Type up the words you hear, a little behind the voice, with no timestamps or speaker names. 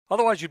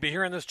Otherwise, you'd be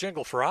hearing this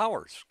jingle for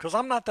hours because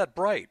I'm not that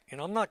bright.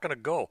 I'm not going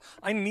to go.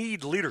 I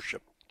need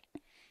leadership.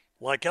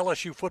 Like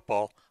LSU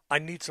football, I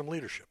need some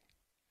leadership.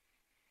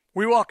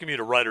 We welcome you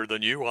to Reiter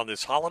Than You on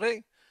this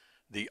holiday,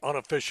 the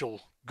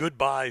unofficial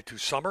goodbye to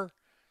summer.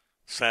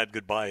 Sad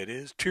goodbye it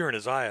is. Tear in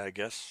his eye, I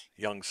guess,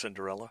 young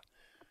Cinderella.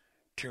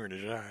 Tear in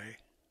his eye.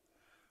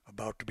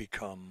 About to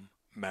become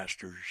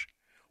masters.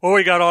 Oh,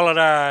 we got all of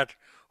that.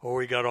 Oh,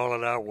 we got all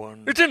of that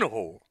one. It's in the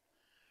hole.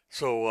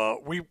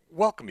 So we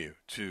welcome you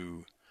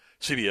to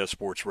CBS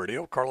Sports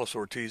Radio. Carlos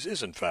Ortiz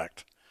is, in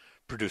fact,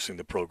 producing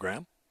the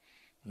program.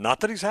 Not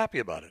that he's happy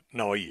about it.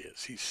 No, he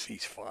is.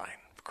 He's fine.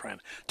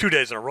 2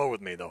 days in a row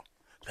with me, though.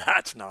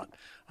 That's not.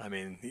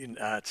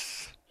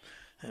 That's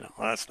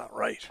not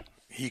right.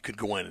 He could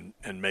go in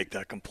and make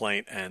that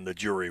complaint, and the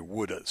jury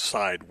would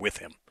side with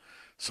him.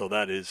 So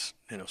that is,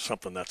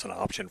 something that's an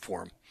option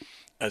for him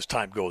as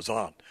time goes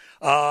on.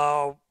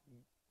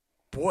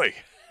 Boy,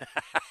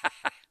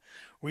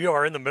 we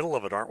are in the middle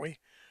of it, aren't we?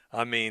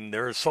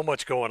 There is so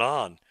much going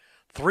on.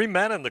 3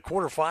 men in the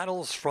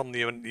quarterfinals from the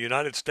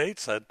United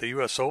States at the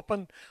U.S.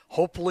 Open.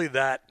 Hopefully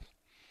that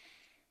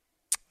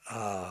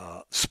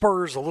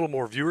spurs a little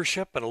more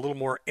viewership and a little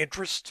more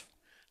interest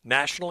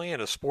nationally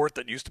in a sport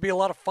that used to be a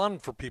lot of fun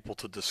for people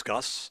to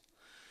discuss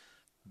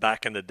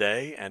back in the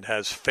day and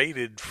has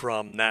faded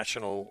from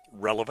national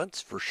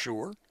relevance for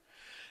sure.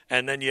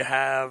 And then you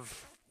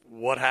have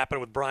what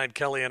happened with Brian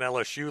Kelly and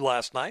LSU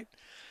last night.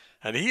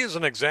 And he is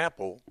an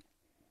example,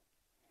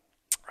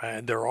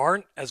 and there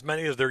aren't as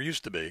many as there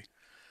used to be,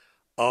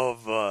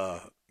 of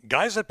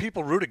guys that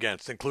people root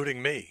against,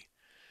 including me.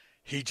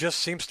 He just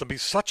seems to be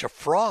such a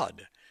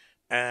fraud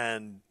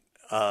and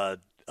a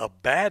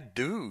bad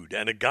dude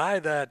and a guy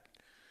that,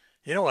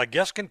 I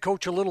guess can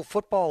coach a little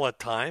football at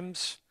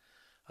times.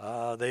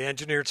 They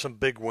engineered some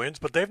big wins,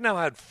 but they've now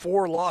had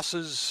 4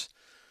 losses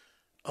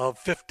of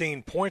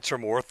 15 points or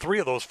more, 3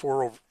 of those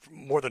 4 over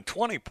more than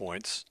 20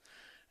 points,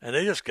 and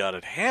they just got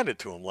it handed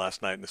to them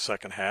last night in the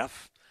second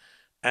half,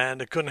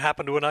 and it couldn't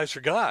happen to a nicer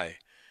guy.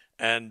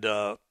 And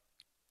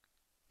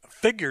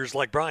figures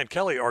like Brian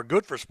Kelly are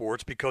good for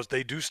sports because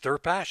they do stir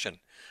passion.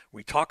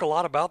 We talk a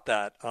lot about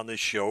that on this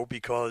show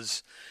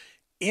because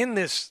in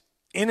this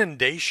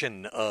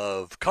inundation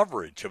of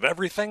coverage of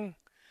everything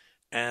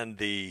and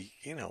the,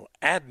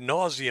 ad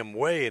nauseum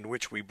way in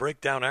which we break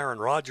down Aaron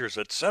Rodgers,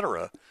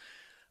 etc.,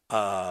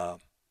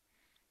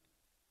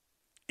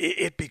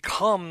 it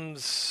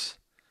becomes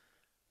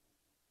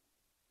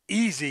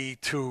easy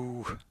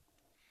to...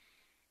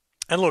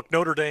 And look,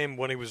 Notre Dame,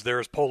 when he was there,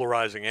 is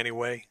polarizing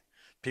anyway.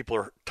 People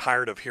are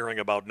tired of hearing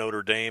about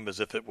Notre Dame as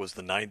if it was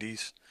the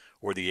 90s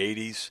or the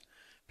 80s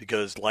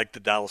because, like the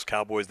Dallas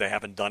Cowboys, they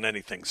haven't done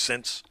anything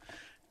since.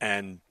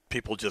 And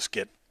people just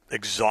get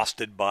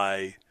exhausted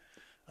by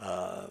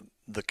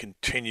the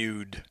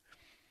continued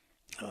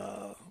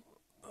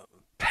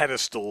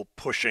pedestal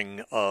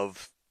pushing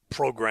of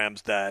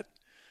programs that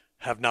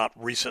have not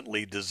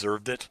recently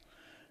deserved it.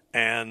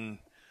 And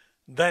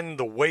then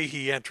the way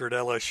he entered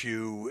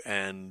LSU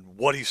and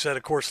what he said,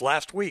 of course,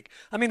 last week.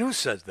 Who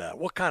says that?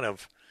 What kind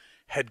of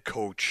head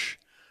coach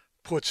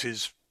puts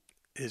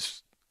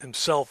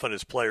himself and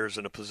his players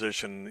in a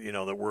position,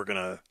 that we're going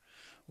to,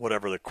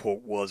 whatever the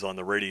quote was on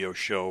the radio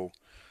show,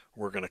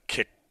 we're going to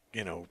kick,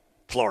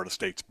 Florida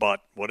State's butt,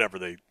 whatever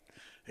the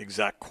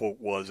exact quote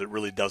was, it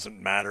really doesn't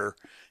matter.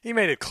 He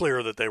made it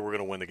clear that they were going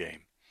to win the game.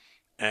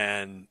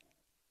 And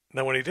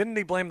then when he didn't,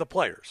 he blamed the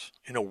players.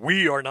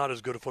 We are not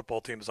as good a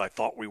football team as I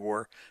thought we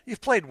were. You've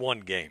played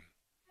one game.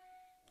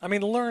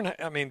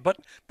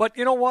 But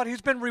you know what?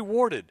 He's been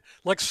rewarded.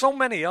 Like so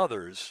many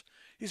others,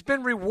 he's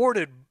been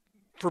rewarded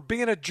for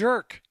being a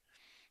jerk.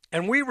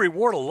 And we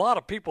reward a lot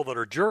of people that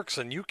are jerks,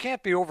 and you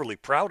can't be overly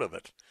proud of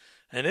it.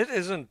 And it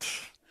isn't,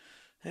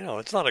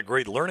 it's not a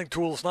great learning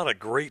tool. It's not a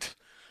great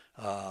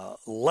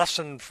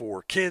lesson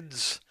for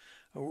kids.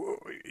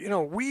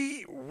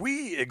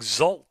 We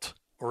exalt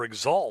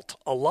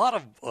a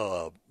lot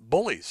of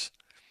bullies,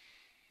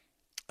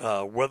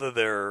 whether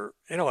they're,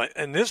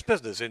 in this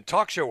business, in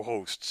talk show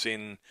hosts,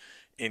 in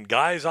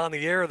guys on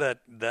the air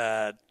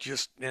that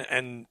just,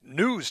 and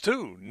news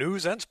too,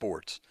 news and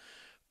sports.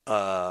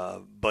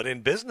 But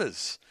in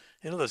business,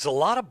 there's a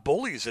lot of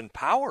bullies in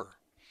power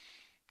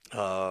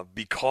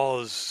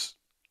because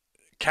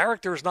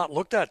character is not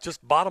looked at,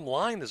 just bottom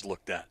line is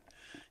looked at.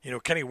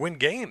 Can he win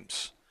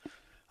games?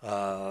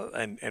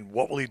 And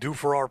what will he do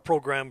for our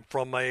program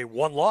from a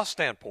one-loss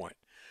standpoint?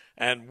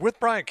 And with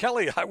Brian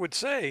Kelly, I would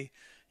say,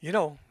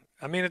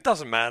 it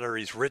doesn't matter.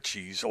 He's rich.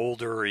 He's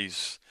older.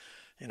 He's,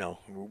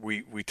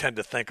 we tend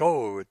to think,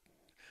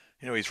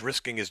 he's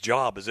risking his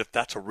job as if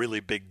that's a really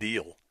big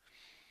deal.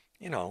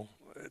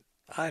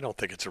 I don't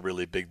think it's a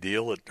really big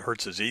deal. It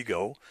hurts his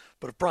ego.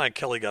 But if Brian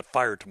Kelly got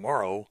fired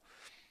tomorrow,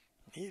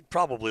 he'd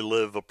probably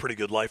live a pretty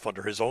good life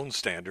under his own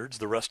standards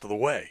the rest of the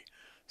way.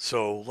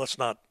 So let's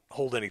not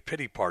hold any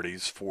pity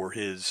parties for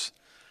his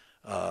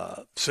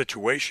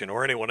situation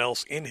or anyone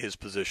else in his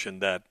position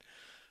that,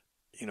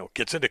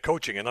 gets into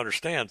coaching and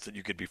understands that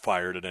you could be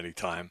fired at any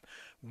time.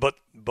 But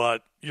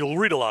you'll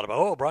read a lot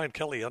about, Brian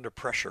Kelly under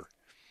pressure.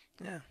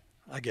 Yeah,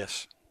 I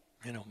guess,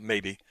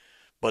 maybe.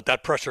 But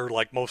that pressure,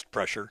 like most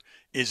pressure,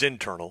 is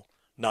internal,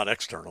 not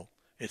external.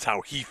 It's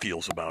how he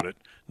feels about it,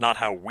 not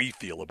how we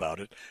feel about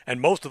it. And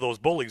most of those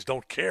bullies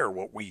don't care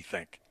what we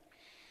think.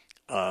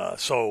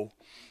 So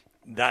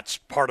that's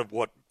part of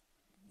what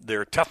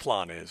their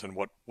Teflon is and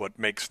what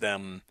makes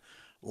them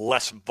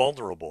less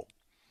vulnerable.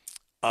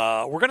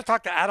 We're going to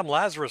talk to Adam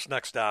Lazarus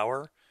next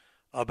hour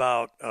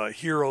about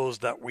heroes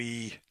that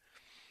we.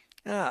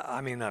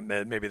 I mean,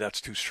 maybe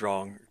that's too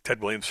strong.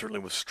 Ted Williams certainly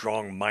was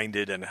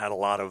strong-minded and had a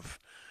lot of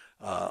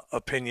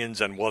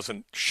opinions and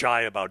wasn't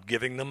shy about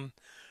giving them.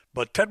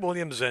 But Ted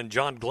Williams and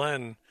John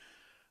Glenn,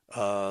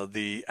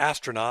 the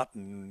astronaut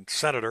and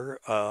senator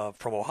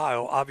from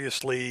Ohio,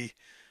 obviously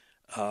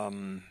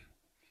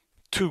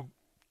two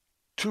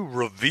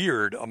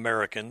revered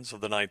Americans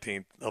of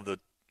the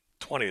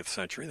 20th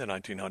century, the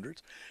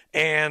 1900s,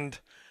 and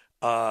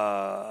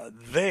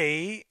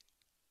they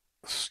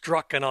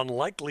struck an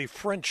unlikely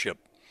friendship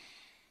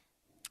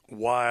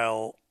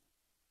while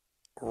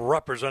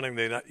representing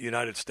the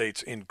United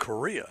States in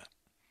Korea.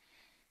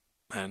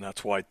 And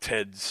that's why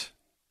Ted's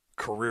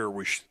career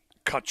was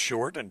cut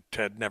short, and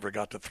Ted never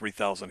got to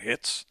 3,000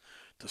 hits,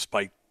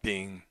 despite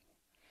being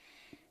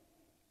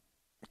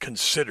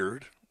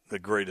considered the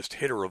greatest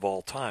hitter of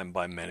all time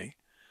by many.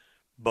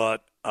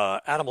 But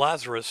Adam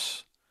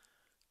Lazarus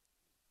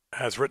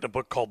has written a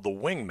book called The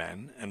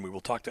Wingmen, and we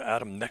will talk to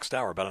Adam next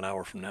hour, about an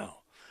hour from now,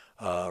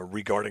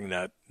 regarding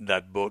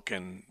that book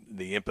and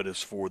the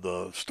impetus for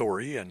the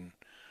story and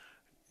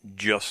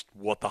just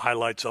what the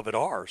highlights of it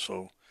are.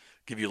 So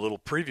give you a little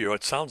preview.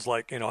 It sounds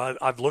like,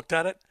 I've looked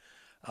at it.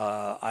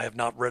 I have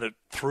not read it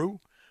through,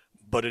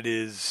 but it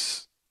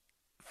is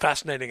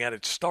fascinating at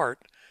its start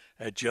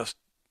at just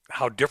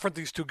how different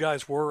these two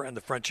guys were and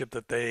the friendship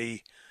that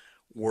they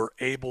were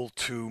able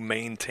to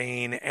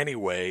maintain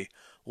anyway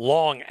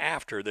long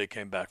after they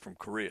came back from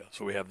Korea.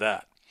 So we have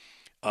that.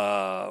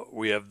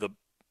 We have the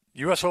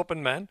U.S.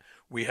 Open men.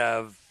 We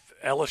have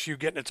LSU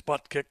getting its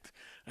butt kicked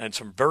and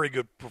some very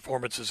good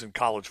performances in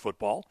college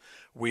football.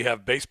 We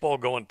have baseball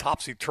going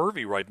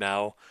topsy-turvy right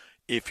now.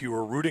 If you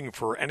were rooting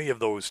for any of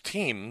those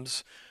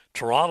teams,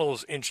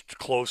 Toronto's inched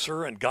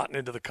closer and gotten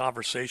into the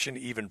conversation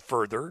even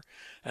further.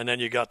 And then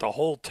you got the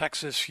whole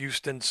Texas,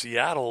 Houston,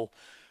 Seattle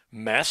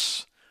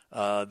mess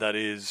that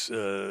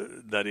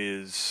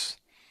is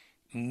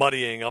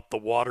muddying up the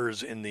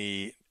waters in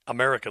the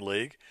American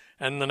League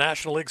and the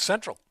National League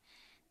Central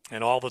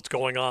and all that's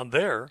going on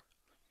there.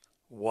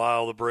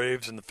 While the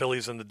Braves and the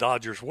Phillies and the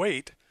Dodgers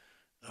wait,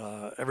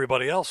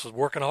 everybody else is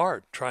working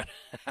hard, trying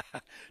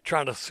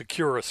to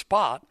secure a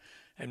spot,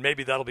 and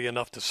maybe that'll be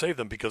enough to save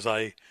them, because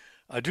I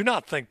do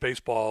not think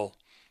baseball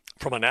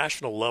from a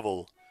national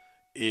level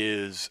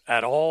is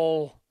at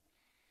all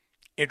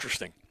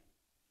interesting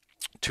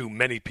to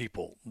many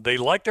people. They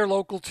like their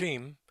local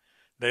team.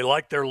 They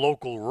like their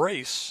local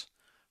race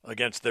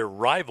against their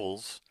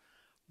rivals,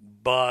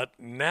 but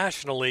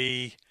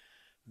nationally,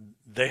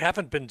 they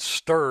haven't been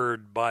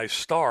stirred by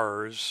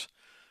stars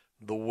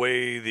the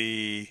way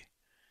the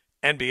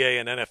NBA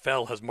and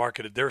NFL has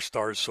marketed their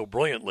stars so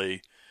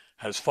brilliantly,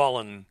 has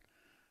fallen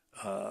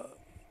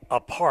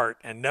apart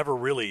and never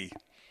really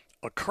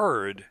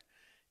occurred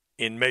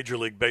in Major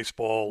League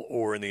Baseball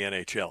or in the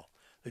NHL.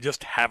 They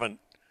just haven't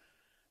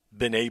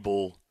been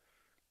able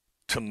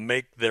to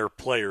make their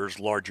players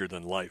larger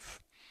than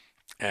life.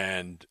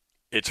 And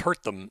it's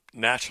hurt them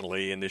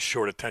nationally in this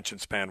short attention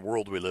span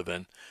world we live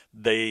in.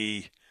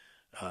 They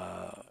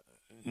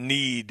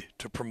need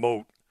to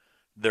promote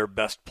their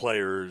best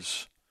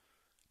players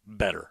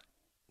better.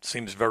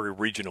 Seems very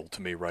regional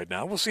to me right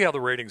now. We'll see how the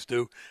ratings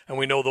do, and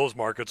we know those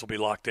markets will be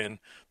locked in,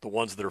 the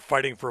ones that are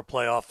fighting for a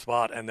playoff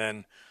spot, and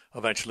then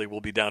eventually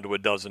we'll be down to a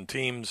dozen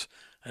teams,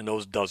 and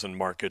those dozen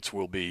markets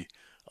will be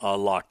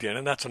locked in.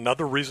 And that's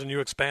another reason you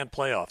expand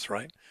playoffs,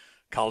 right?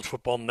 College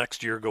football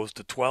next year goes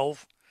to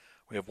 12.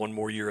 We have one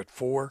more year at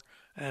 4,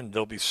 and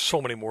there'll be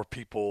so many more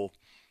people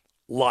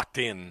locked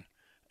in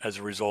as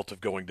a result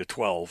of going to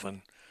 12.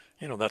 And,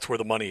 that's where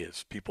the money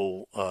is.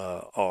 People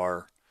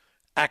are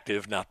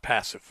active, not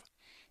passive.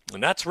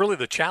 And that's really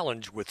the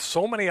challenge with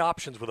so many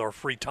options with our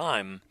free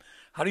time.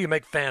 How do you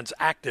make fans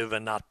active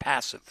and not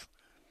passive?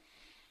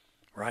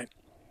 Right?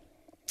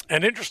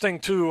 And interesting,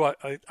 too,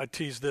 I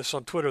teased this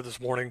on Twitter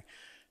this morning.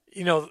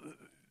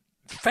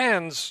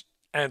 Fans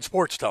and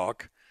sports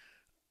talk,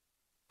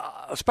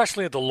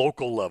 especially at the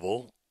local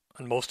level,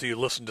 and most of you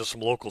listen to some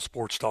local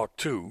sports talk,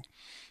 too,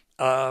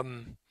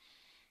 they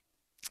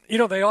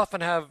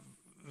often have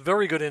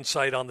very good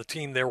insight on the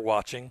team they're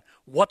watching,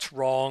 what's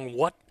wrong,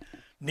 what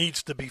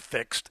needs to be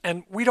fixed.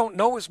 And we don't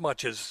know as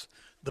much as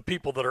the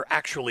people that are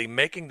actually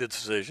making the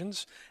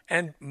decisions,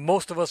 and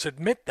most of us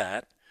admit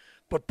that.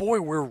 But boy,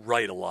 we're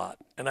right a lot.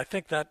 And I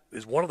think that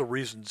is one of the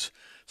reasons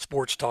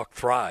sports talk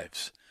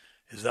thrives,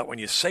 is that when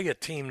you say a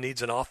team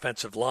needs an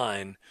offensive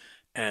line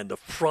and the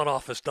front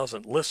office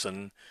doesn't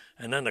listen,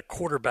 and then the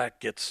quarterback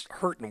gets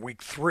hurt in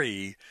week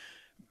 3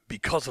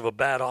 because of a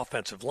bad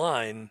offensive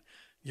line,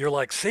 you're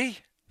like, see?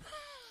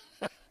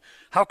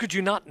 How could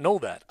you not know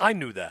that? I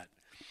knew that.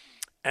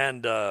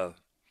 And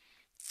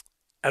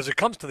as it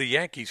comes to the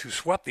Yankees, who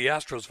swept the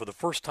Astros for the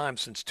first time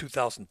since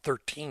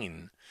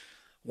 2013,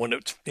 when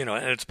it's, and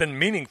it's been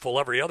meaningful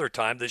every other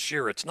time. This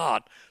year it's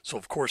not, so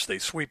of course they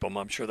sweep them.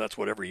 I'm sure that's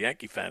what every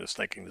Yankee fan is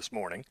thinking this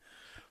morning.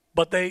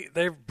 But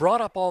they've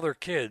brought up all their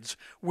kids,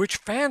 which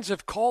fans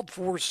have called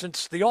for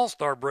since the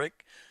All-Star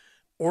break,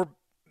 or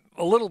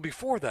a little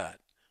before that.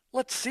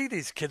 Let's see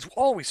these kids.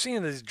 All we see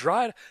in these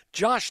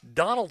Josh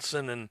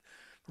Donaldson and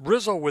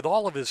Rizzo with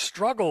all of his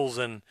struggles,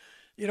 and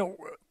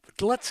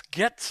let's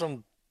get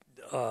some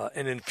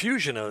an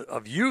infusion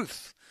of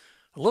youth,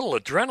 a little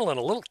adrenaline,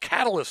 a little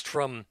catalyst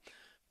from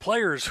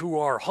players who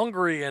are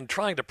hungry and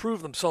trying to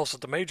prove themselves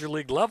at the major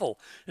league level.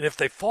 And if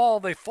they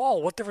fall, they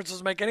fall. What difference does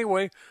it make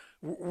anyway?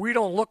 We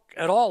don't look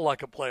at all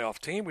like a playoff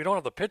team. We don't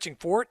have the pitching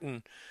for it,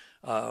 and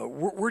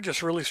we're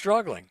just really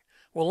struggling.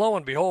 Well, lo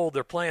and behold,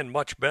 they're playing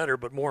much better,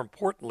 but more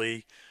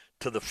importantly,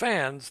 to the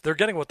fans, they're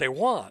getting what they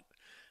want.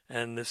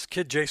 And this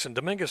kid, Jason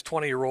Dominguez,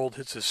 20-year-old,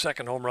 hits his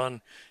second home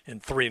run in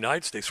 3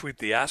 nights. They sweep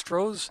the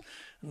Astros,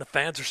 and the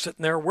fans are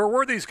sitting there. Where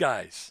were these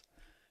guys?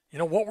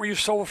 What were you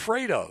so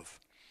afraid of?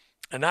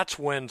 And that's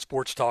when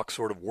sports talk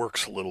sort of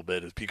works a little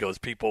bit, is because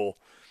people,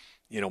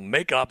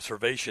 make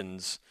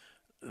observations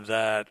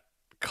that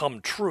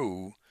come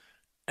true,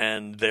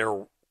 and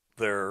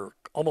they're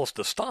almost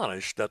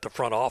astonished that the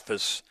front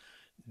office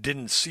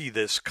didn't see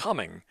this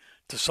coming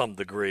to some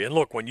degree. And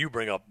look, when you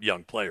bring up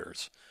young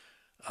players,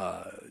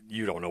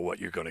 you don't know what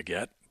you're going to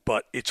get,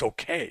 but it's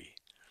okay.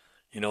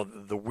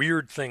 The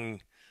weird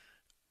thing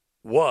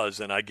was,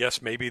 and I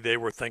guess maybe they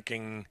were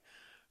thinking,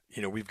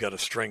 we've got a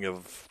string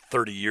of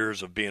 30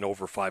 years of being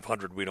over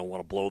 500. We don't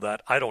want to blow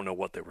that. I don't know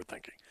what they were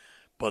thinking,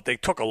 but they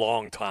took a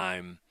long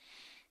time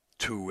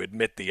to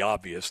admit the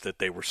obvious, that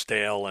they were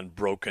stale and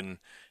broken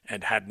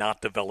and had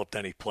not developed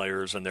any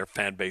players, and their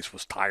fan base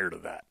was tired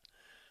of that.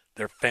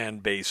 Their fan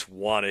base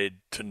wanted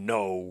to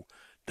know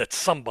that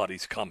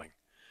somebody's coming,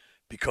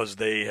 because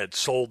they had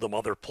sold them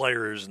other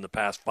players in the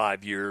past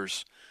 5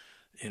 years,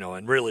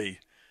 and really,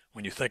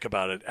 when you think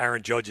about it,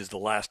 Aaron Judge is the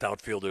last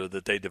outfielder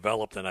that they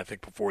developed, and I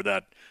think before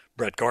that,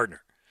 Brett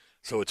Gardner.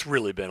 So it's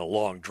really been a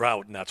long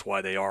drought, and that's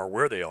why they are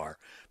where they are.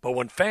 But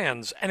when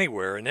fans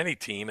anywhere, in any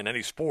team, in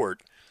any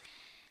sport,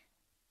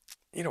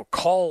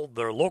 call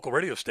their local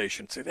radio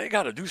station, say they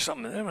got to do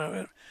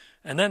something,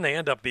 and then they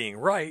end up being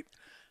right,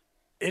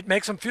 it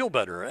makes them feel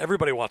better.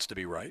 Everybody wants to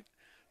be right.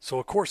 So,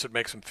 of course, it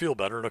makes them feel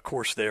better, and, of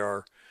course, they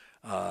are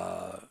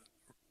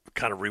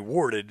kind of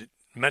rewarded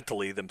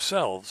mentally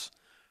themselves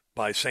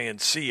by saying,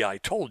 see, I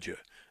told you.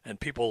 And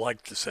people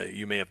like to say,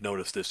 you may have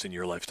noticed this in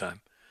your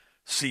lifetime,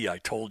 see, I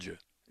told you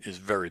is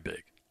very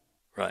big,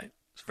 right?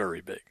 It's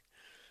very big.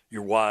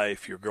 Your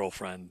wife, your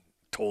girlfriend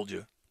told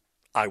you,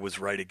 I was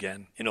right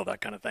again,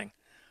 that kind of thing.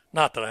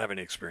 Not that I have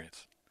any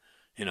experience,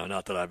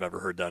 not that I've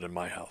ever heard that in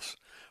my house.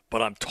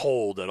 But I'm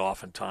told that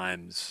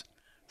oftentimes,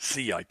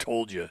 see, I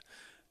told you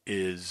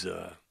is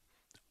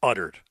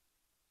uttered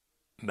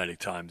many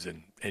times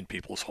in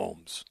people's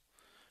homes.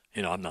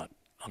 I'm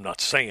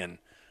not saying,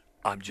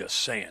 I'm just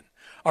saying.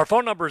 Our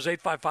phone number is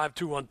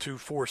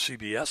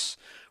 855-212-4CBS.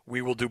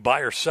 We will do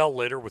buy or sell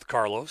later with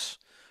Carlos.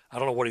 I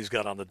don't know what he's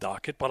got on the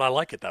docket, but I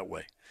like it that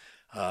way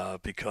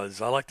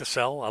because I like to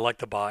sell, I like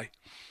to buy.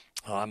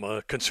 I'm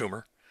a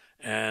consumer,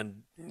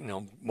 and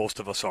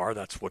most of us are.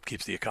 That's what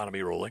keeps the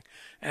economy rolling,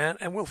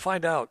 and we'll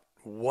find out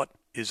what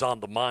is on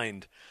the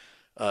mind.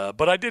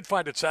 But I did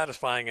find it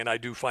satisfying, and I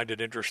do find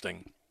it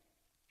interesting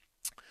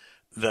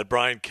that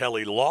Brian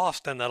Kelly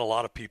lost, and that a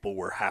lot of people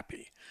were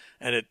happy.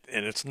 And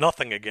it's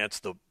nothing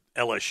against the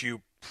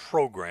LSU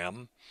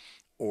program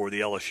or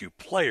the LSU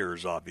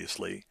players,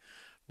 obviously,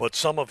 but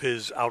some of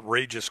his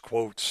outrageous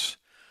quotes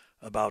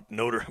about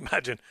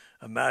imagine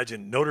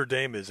Notre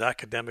Dame is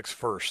academics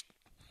first.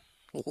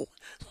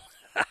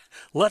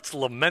 Let's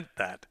lament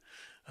that.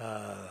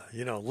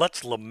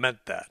 Let's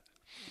lament that.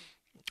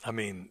 I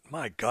mean,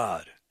 my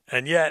God.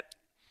 And yet,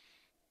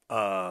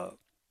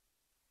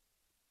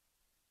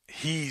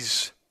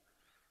 he's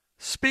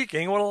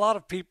speaking what a lot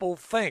of people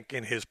think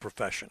in his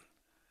profession.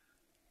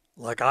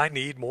 Like, I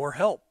need more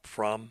help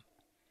from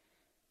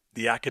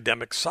the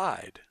academic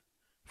side,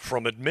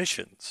 from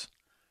admissions,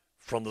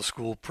 from the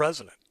school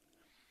president.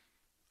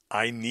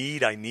 I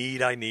need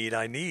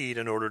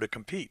in order to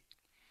compete.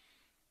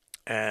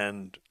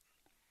 And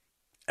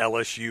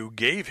LSU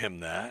gave him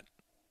that,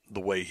 the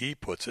way he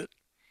puts it,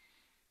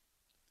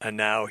 and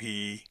now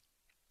he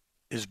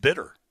is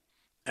bitter.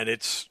 And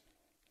it's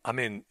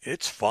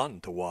fun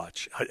to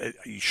watch.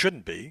 You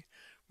shouldn't be.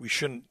 We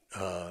shouldn't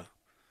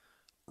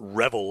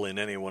revel in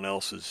anyone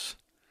else's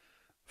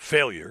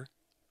failure.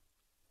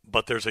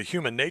 But there's a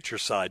human nature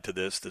side to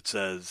this that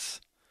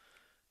says,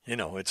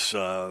 it's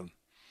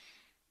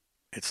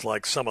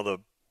like some of the,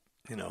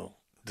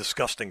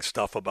 disgusting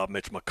stuff about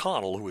Mitch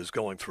McConnell, who is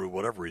going through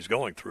whatever he's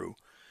going through,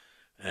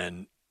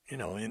 and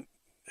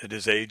at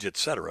his age,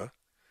 etc.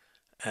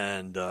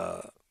 And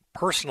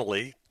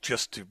personally,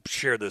 just to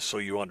share this so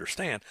you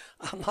understand,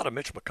 I'm not a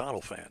Mitch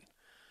McConnell fan,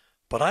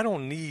 but I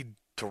don't need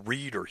to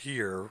read or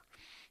hear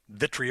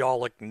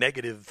vitriolic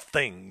negative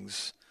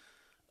things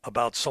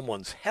about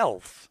someone's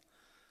health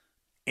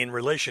in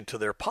relation to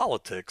their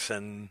politics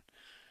and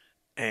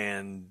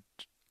and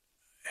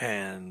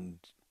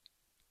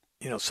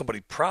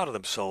somebody proud of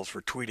themselves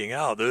for tweeting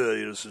out,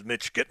 this is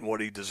Mitch getting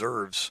what he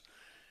deserves.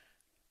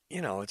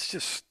 It's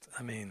just,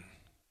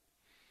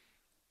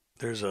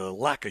 there's a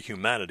lack of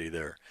humanity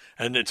there.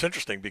 And it's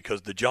interesting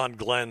because the John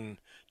Glenn,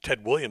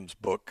 Ted Williams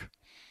book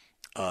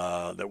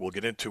that we'll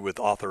get into with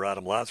author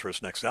Adam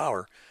Lazarus next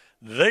hour,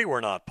 they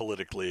were not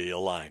politically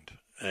aligned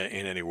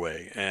in any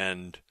way.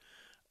 And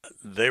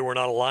they were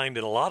not aligned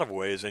in a lot of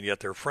ways, and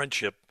yet their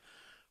friendship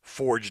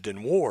forged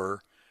in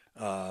war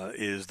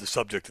is the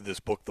subject of this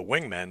book, The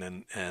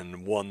Wingmen,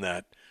 and one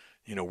that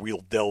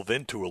we'll delve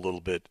into a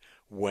little bit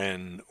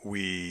when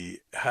we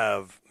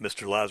have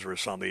Mr.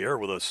 Lazarus on the air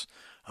with us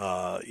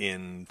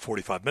in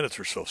 45 minutes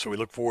or so. So we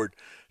look forward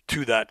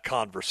to that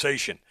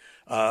conversation.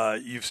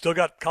 You've still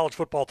got college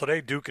football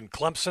today, Duke and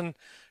Clemson.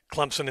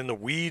 Clemson in the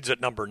weeds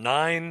at number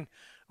 9.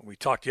 We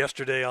talked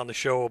yesterday on the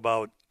show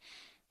about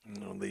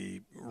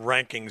the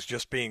rankings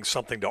just being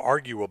something to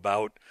argue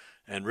about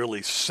and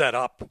really set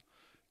up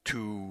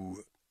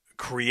to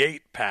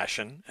create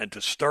passion and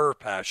to stir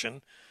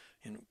passion.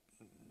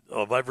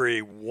 Of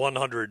every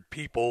 100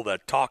 people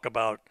that talk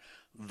about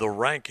the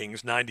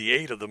rankings,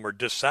 98 of them are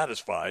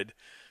dissatisfied.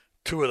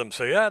 2 of them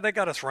say, yeah, they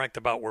got us ranked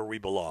about where we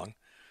belong.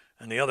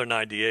 And the other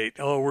 98,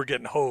 we're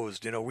getting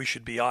hosed. We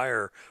should be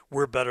higher.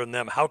 We're better than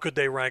them. How could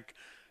they rank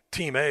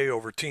Team A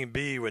over Team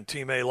B when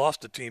Team A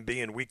lost to Team B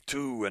in week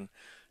 2? And,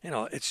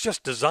 it's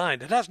just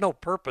designed. It has no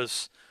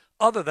purpose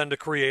other than to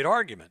create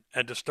argument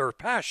and to stir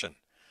passion,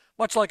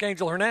 much like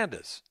Angel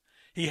Hernandez.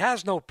 He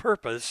has no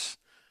purpose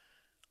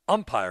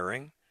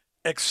umpiring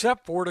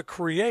except for to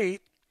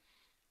create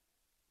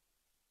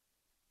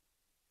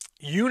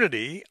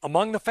unity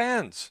among the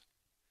fans.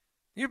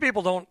 You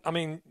people don't,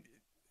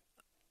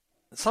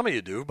 some of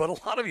you do, but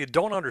a lot of you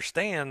don't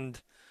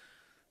understand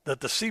that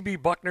the CB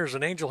Buckners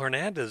and Angel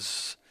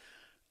Hernandez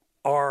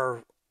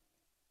are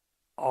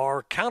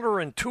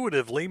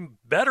counterintuitively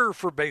better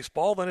for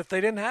baseball than if they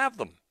didn't have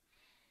them.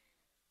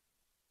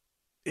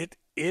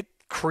 It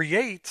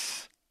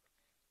creates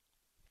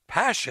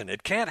passion.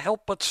 It can't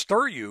help but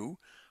stir you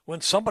when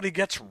somebody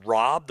gets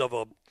robbed of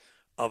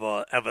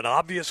an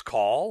obvious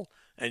call,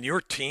 and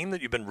your team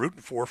that you've been rooting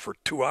for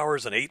 2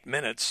 hours and 8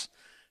 minutes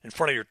in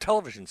front of your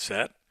television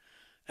set,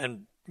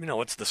 and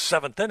it's the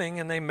 7th inning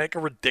and they make a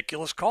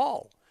ridiculous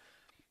call.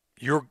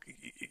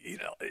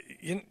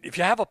 If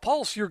you have a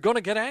pulse, you're going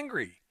to get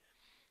angry.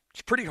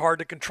 It's pretty hard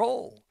to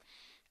control.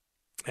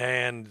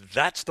 And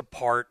that's the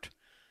part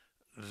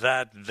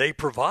that they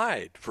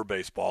provide for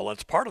baseball. And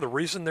it's part of the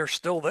reason they're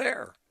still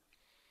there.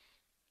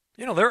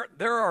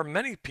 There are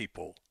many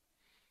people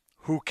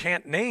who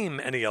can't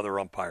name any other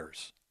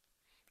umpires.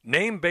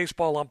 Name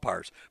baseball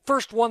umpires.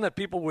 First one that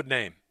people would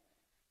name.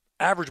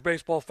 Average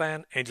baseball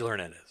fan, Angel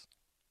Hernandez.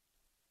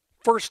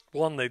 First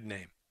one they'd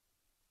name.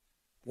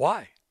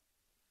 Why?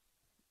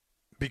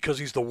 Because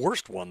he's the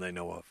worst one they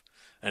know of.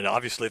 And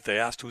obviously if they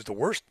asked who's the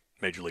worst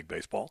Major League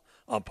Baseball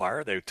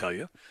umpire, they would tell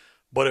you.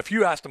 But if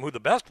you asked them who the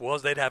best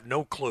was, they'd have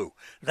no clue.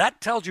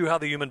 That tells you how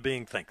the human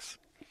being thinks.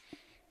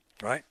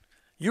 Right?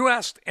 You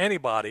ask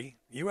anybody,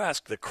 you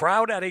ask the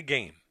crowd at a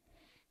game,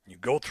 you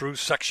go through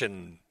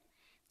section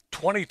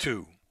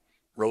 22,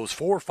 rows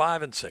 4,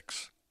 5, and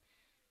 6,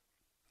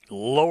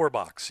 lower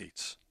box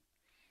seats,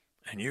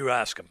 and you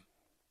ask them,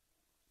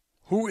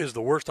 who is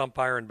the worst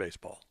umpire in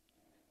baseball?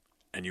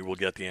 And you will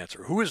get the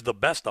answer. Who is the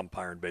best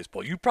umpire in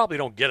baseball? You probably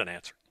don't get an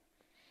answer.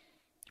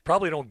 You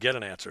probably don't get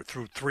an answer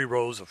through 3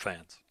 rows of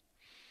fans.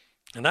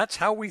 And that's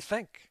how we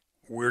think.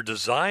 We're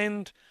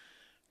designed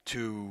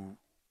to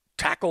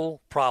tackle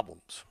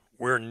problems.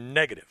 We're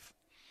negative.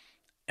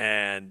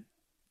 And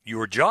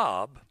your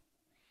job,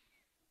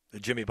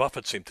 that Jimmy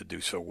Buffett seemed to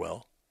do so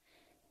well,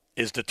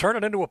 is to turn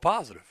it into a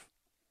positive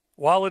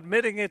while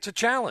admitting it's a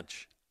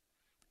challenge.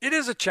 It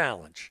is a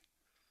challenge,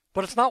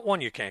 but it's not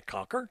one you can't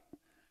conquer.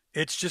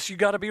 It's just you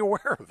got to be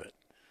aware of it.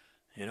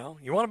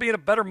 You want to be in a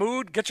better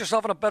mood? Get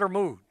yourself in a better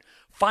mood.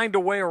 Find a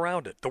way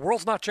around it. The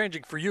world's not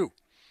changing for you.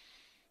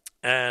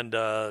 And,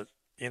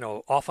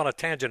 off on a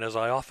tangent as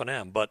I often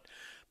am. But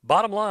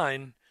bottom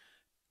line,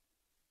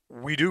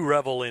 we do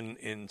revel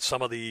in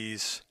some of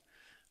these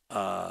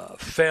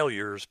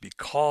failures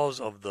because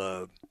of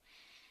the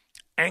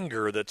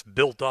anger that's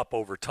built up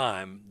over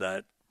time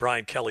that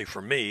Brian Kelly,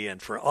 for me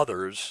and for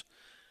others,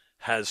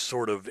 has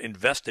sort of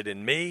invested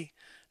in me,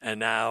 and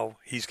now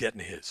he's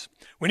getting his.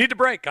 We need to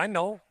break. I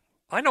know,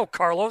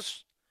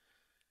 Carlos.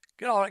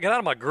 Get out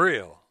of my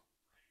grill.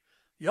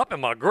 You up in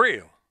my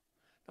grill.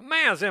 The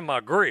man's in my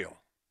grill.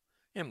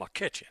 In my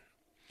kitchen.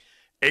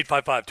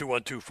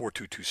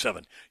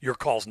 855-212-4227. Your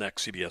call's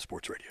next, CBS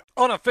Sports Radio.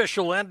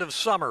 Unofficial end of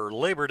summer,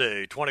 Labor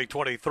Day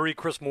 2023.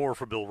 Chris Moore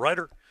for Bill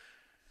Reiter.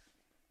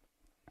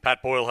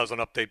 Pat Boyle has an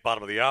update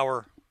bottom of the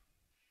hour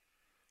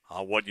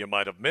on what you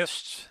might have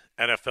missed.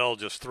 NFL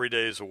just 3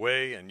 days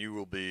away, and you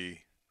will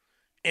be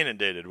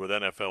inundated with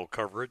NFL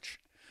coverage.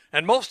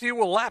 And most of you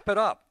will lap it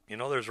up.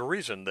 There's a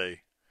reason they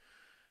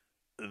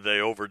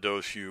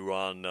overdose you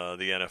on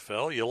the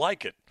NFL. You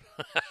like it.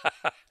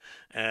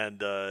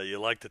 And you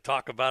like to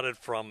talk about it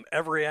from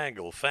every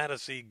angle: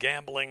 fantasy,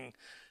 gambling,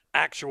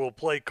 actual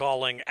play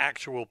calling,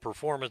 actual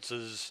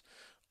performances,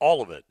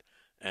 all of it.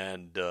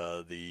 And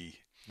the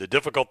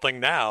difficult thing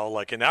now,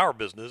 like in our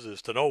business,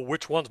 is to know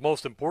which one's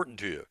most important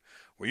to you.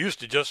 We used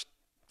to just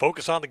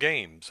focus on the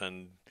games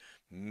and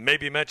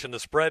maybe mention the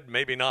spread,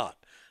 maybe not.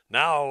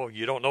 Now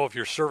you don't know if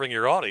you're serving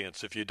your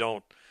audience if you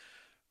don't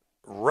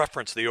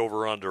reference the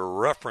over/under,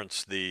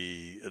 reference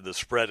the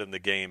spread in the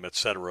game,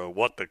 etc.,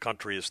 what the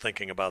country is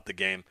thinking about the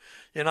game.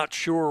 You're not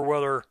sure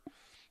whether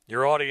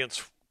your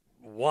audience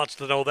wants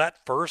to know that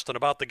first and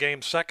about the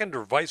game second,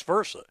 or vice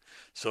versa.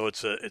 So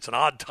it's an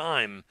odd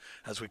time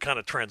as we kind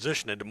of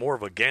transition into more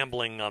of a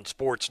gambling on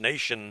sports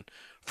nation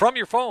from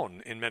your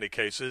phone in many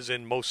cases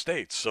in most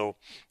states. So,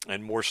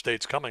 and more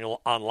states coming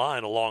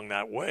online along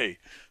that way.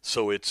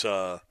 So it's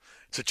a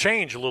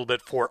change a little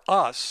bit for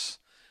us.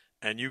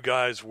 And you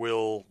guys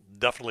will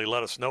definitely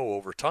let us know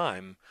over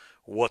time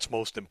what's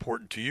most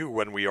important to you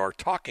when we are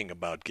talking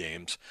about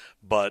games.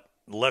 But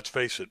let's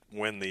face it,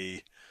 when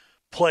the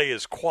play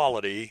is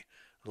quality,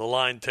 the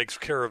line takes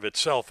care of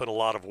itself in a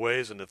lot of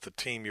ways. And if the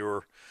team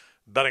you're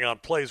betting on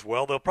plays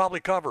well, they'll probably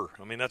cover.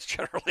 I mean, that's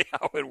generally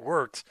how it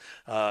works.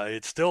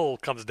 It still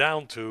comes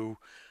down to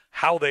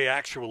how they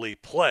actually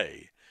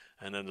play.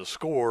 And then the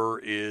score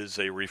is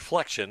a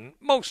reflection,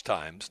 most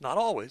times, not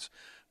always,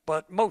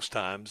 but most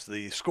times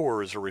the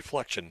score is a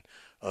reflection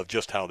of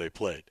just how they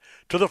played.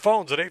 To the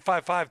phones at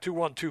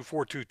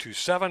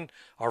 855-212-4227,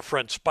 our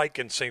friend Spike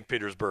in St.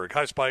 Petersburg.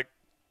 Hi, Spike.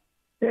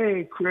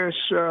 Hey, Chris.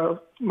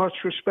 Much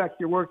respect.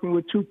 You're working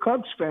with two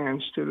Cubs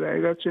fans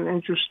today. That's an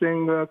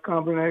interesting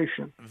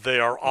combination. They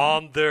are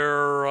on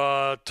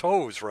their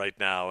toes right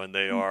now, and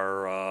they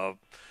are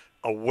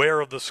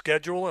aware of the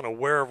schedule and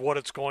aware of what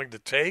it's going to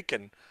take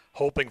and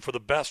hoping for the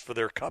best for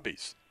their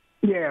Cubbies.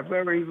 Yeah,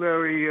 very,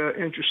 very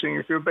interesting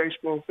if you're a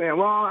baseball fan.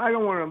 Well, I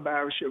don't want to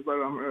embarrass you, but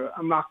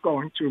I'm not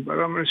going to. But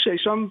I'm going to say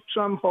some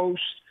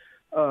hosts,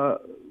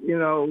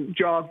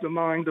 jog the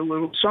mind a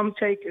little. Some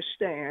take a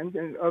stand,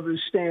 and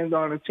others stand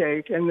on a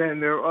take. And then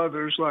there are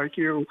others like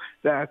you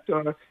that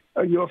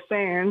you're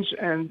fans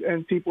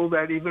and people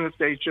that even if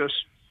they just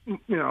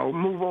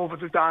move over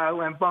the dial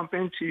and bump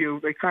into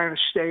you, they kind of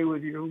stay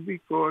with you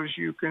because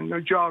you can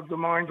jog the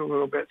mind a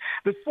little bit.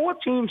 The four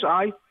teams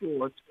I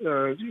thought with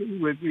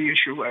the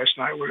issue last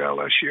night with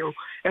LSU,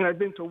 and I've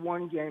been to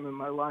one game in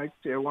my life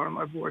there. One of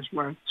my boys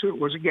went to, it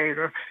was a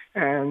Gator,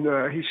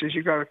 and he says,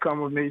 you got to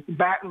come with me.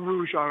 Baton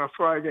Rouge on a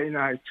Friday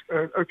night.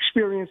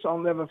 Experience I'll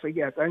never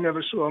forget. I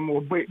never saw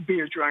more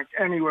beer drank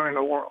anywhere in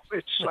the world.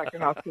 It's like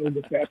an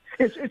Oktoberfest.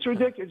 It's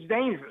ridiculous. It's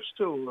dangerous,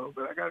 too, a little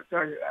bit. I got to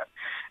tell you that.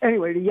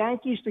 Anyway, the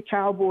Yankees, the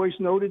Cowboys,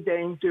 Notre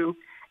Dame, Duke,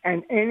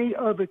 and any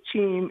other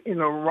team in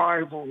a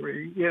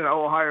rivalry,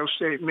 Ohio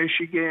State,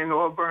 Michigan,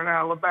 Auburn,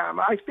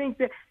 Alabama. I think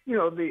that,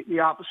 the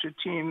opposite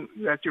team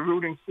that you're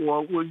rooting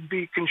for would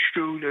be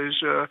construed as,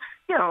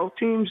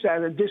 teams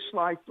that are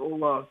disliked or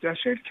loved. I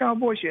said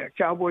Cowboys, yeah,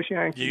 Cowboys,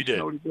 Yankees. You did.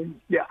 Notre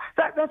Dame. Yeah,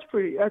 that's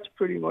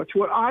pretty much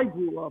what I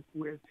grew up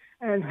with.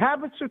 And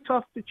habits are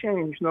tough to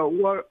change, no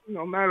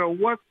matter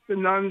what the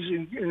nuns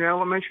in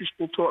elementary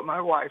school taught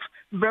my wife.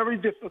 Very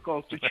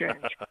difficult to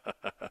change.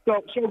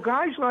 So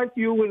guys like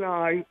you and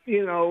I,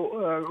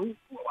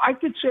 I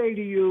could say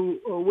to you,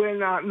 we're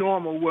not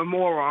normal, we're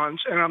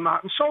morons, and I'm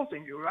not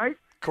insulting you, right?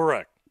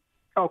 Correct.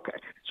 Okay.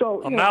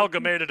 So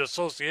Amalgamated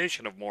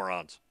Association of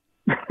Morons.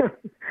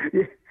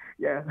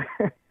 Yeah.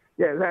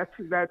 Yeah,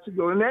 that's a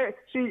good one.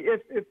 See,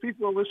 if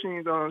people are listening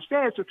and don't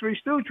understand, it's a Three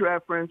Stooges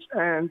reference,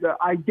 and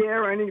I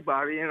dare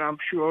anybody, and I'm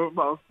sure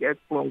I'll get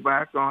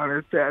blowback on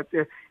it, that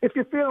if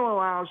you're feeling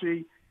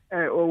lousy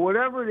or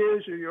whatever it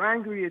is, or you're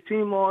angry your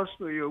team lost,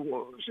 or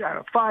you had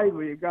a fight,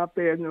 or you got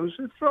bad news,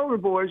 throw the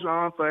boys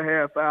on for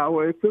a half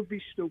hour. It could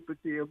be stupid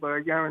to you, but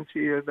I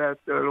guarantee you that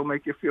it'll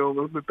make you feel a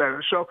little bit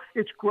better. So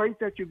it's great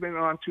that you've been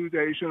on 2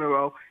 days in a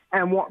row.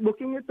 And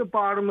looking at the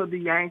bottom of the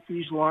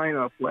Yankees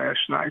lineup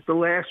last night, the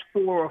last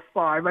 4 or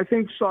 5, I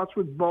think starts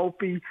with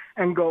Volpe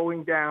and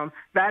going down.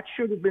 That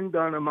should have been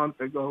done a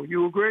month ago.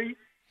 You agree?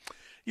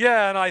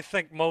 Yeah, and I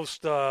think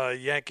most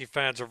Yankee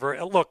fans are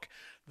very – look,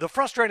 the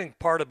frustrating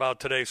part about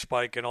today,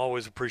 Spike, and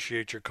always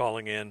appreciate your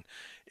calling in,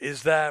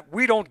 is that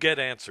we don't get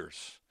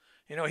answers.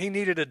 He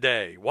needed a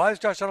day. Why is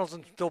Josh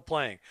Donaldson still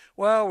playing?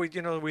 Well, we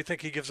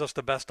think he gives us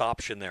the best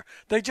option there.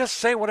 They just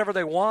say whatever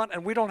they want,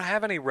 and we don't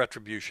have any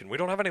retribution. We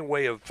don't have any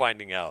way of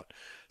finding out.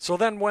 So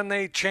then when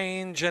they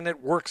change and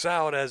it works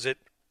out as in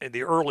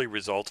the early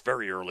results,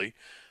 very early,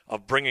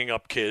 of bringing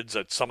up kids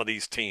at some of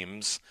these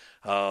teams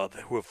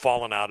who have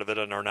fallen out of it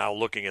and are now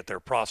looking at their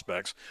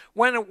prospects,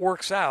 when it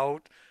works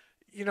out,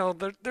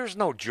 there's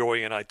no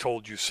joy in I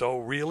told you so,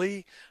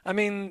 really. I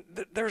mean,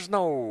 there's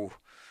no...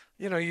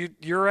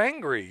 you're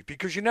angry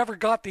because you never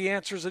got the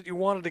answers that you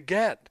wanted to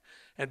get.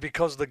 And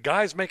because the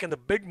guys making the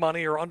big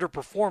money are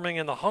underperforming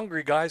and the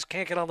hungry guys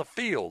can't get on the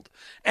field.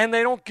 And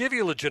they don't give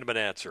you a legitimate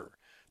answer.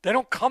 They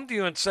don't come to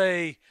you and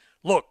say,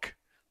 look,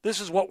 this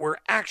is what we're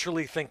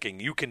actually thinking.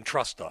 You can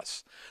trust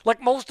us.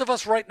 Like most of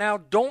us right now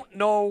don't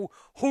know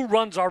who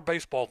runs our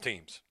baseball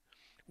teams.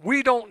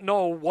 We don't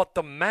know what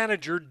the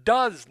manager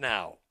does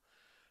now.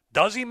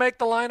 Does he make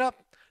the lineup?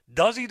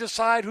 Does he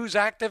decide who's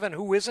active and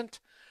who isn't?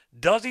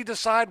 Does he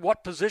decide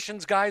what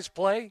positions guys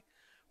play?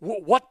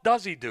 What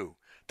does he do?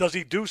 Does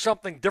he do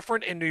something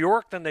different in New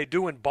York than they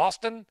do in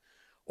Boston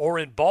or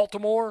in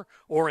Baltimore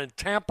or in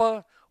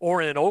Tampa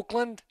or in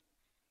Oakland?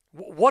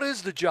 What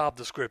is the job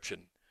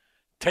description?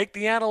 Take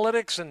the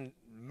analytics and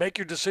make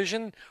your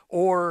decision,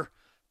 or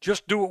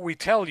just do what we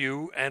tell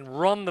you and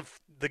run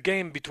the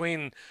game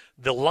between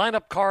the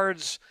lineup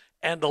cards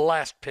and the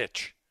last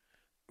pitch.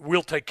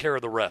 We'll take care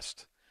of the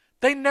rest.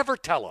 They never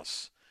tell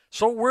us,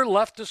 so we're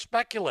left to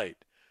speculate.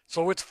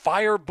 So it's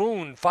fire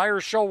Boone, fire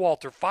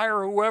Showalter,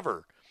 fire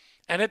whoever.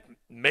 And it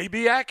may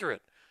be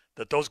accurate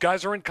that those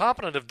guys are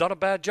incompetent, have done a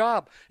bad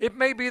job. It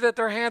may be that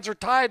their hands are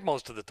tied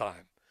most of the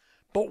time.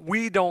 But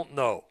we don't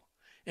know.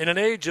 In an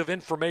age of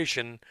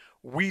information,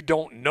 we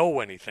don't know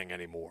anything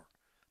anymore.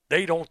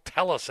 They don't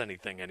tell us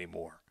anything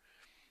anymore.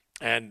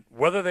 And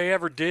whether they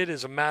ever did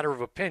is a matter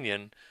of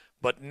opinion,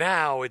 but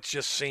now it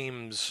just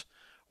seems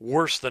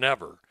worse than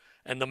ever.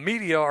 And the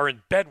media are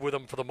in bed with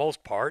them for the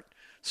most part.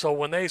 So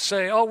when they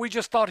say, oh, we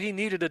just thought he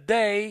needed a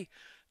day,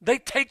 they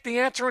take the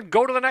answer and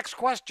go to the next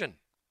question.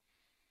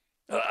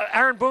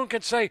 Aaron Boone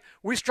can say,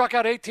 we struck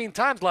out 18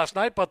 times last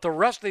night, but the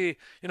rest of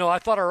I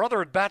thought our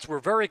other at-bats were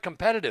very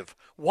competitive.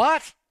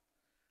 What?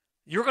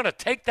 You're going to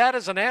take that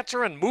as an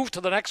answer and move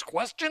to the next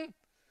question?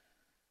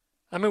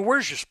 I mean,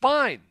 where's your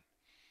spine?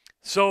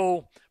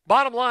 So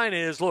bottom line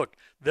is, look,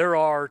 there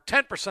are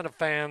 10% of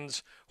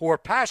fans who are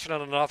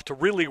passionate enough to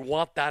really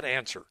want that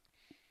answer,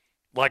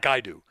 like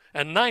I do.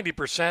 And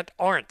 90%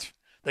 aren't.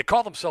 They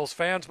call themselves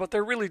fans, but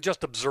they're really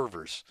just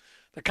observers.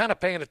 They're kind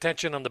of paying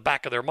attention on the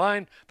back of their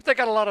mind, but they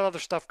got a lot of other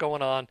stuff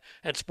going on,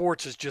 and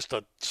sports is just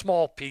a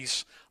small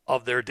piece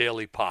of their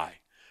daily pie.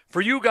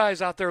 For you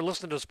guys out there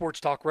listening to Sports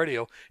Talk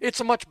Radio, it's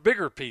a much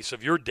bigger piece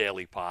of your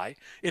daily pie.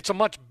 It's a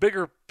much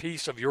bigger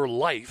piece of your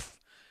life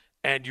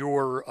and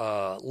your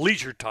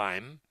leisure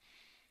time,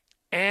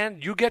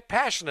 and you get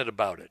passionate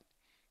about it.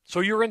 So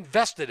you're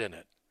invested in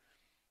it.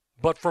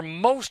 But for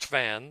most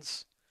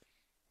fans,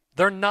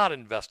 they're not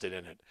invested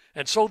in it.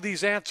 And so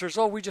these answers,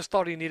 oh, we just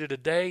thought he needed a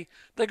day,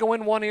 they go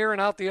in one ear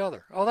and out the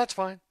other. Oh, that's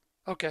fine.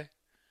 Okay.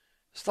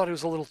 Just thought he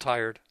was a little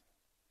tired.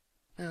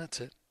 Yeah, that's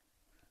it.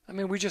 I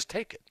mean, we just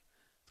take it.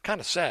 It's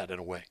kind of sad in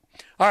a way.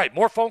 All right,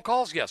 more phone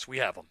calls? Yes, we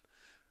have them.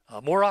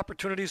 More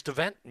opportunities to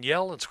vent and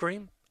yell and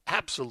scream?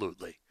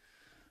 Absolutely.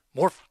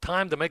 More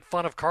time to make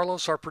fun of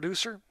Carlos, our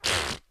producer?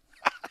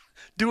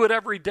 Do it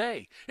every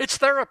day. It's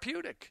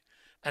therapeutic.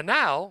 And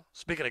now,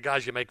 speaking of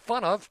guys you make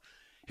fun of,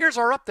 here's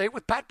our update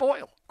with Pat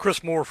Boyle.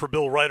 Chris Moore for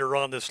Bill Reiter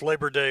on this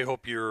Labor Day.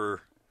 Hope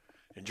you're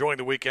enjoying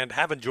the weekend,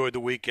 have enjoyed the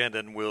weekend,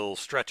 and will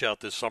stretch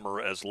out this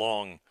summer as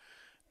long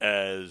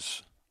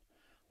as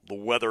the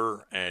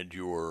weather and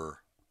your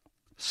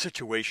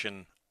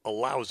situation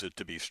allows it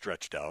to be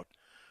stretched out.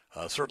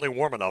 Certainly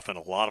warm enough in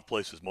a lot of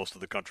places. Most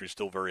of the country is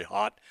still very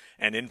hot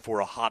and in for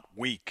a hot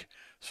week,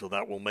 so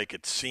that will make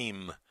it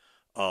seem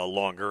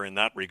longer in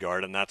that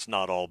regard, and that's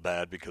not all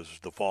bad because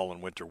the fall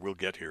and winter will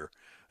get here.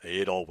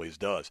 It always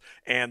does.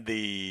 And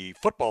the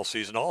football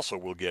season also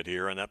will get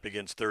here, and that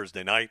begins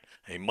Thursday night.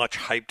 A much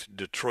hyped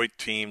Detroit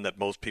team that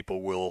most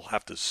people will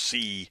have to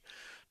see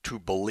to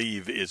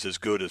believe is as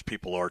good as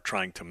people are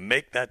trying to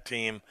make that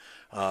team.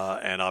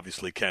 And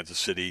obviously Kansas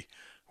City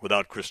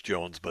without Chris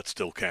Jones, but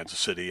still Kansas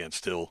City and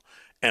still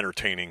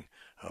entertaining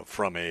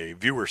from a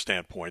viewer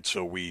standpoint.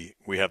 So we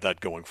have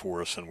that going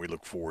for us, and we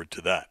look forward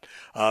to that.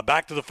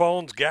 Back to the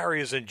phones. Gary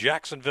is in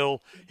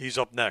Jacksonville. He's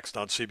up next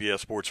on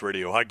CBS Sports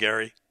Radio. Hi,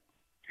 Gary.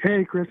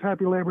 Hey, Chris.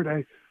 Happy Labor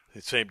Day.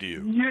 Same to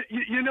you.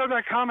 You know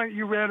that comment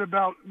you read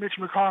about Mitch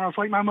McConnell? It's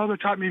like my mother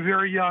taught me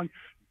very young.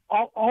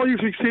 All you're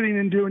succeeding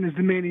in doing is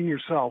demeaning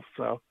yourself.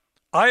 So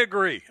I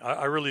agree.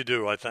 I really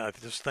do. I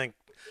just think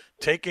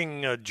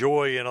taking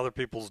joy in other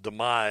people's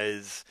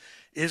demise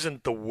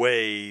isn't the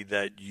way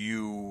that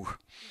you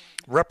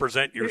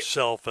represent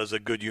yourself as a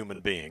good human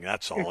being.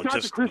 That's all. It's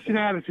not the Christian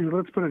attitude.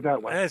 Let's put it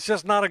that way. It's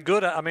just not a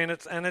good. I mean,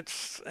 it's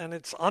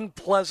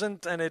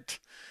unpleasant, and it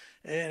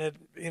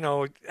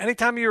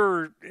anytime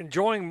you're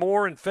enjoying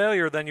more in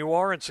failure than you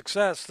are in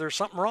success, there's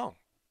something wrong.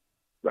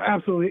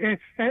 Absolutely.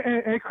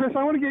 And Chris,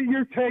 I want to get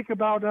your take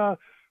about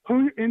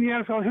who in the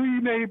NFL, who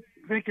you may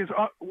think is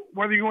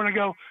whether you want to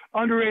go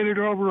underrated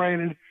or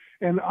overrated.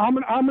 And I'm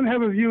going to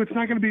have a view. It's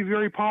not going to be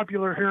very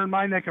popular here in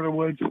my neck of the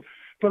woods,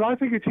 but I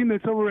think a team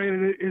that's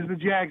overrated is the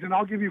Jags, and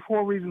I'll give you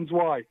 4 reasons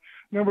why.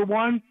 Number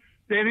one,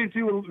 they didn't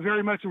do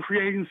very much in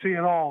free agency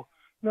at all.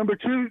 Number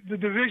two, the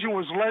division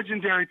was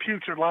legendary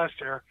putrid last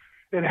year.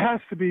 It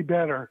has to be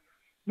better.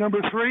 Number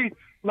three,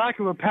 lack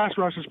of a pass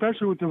rush,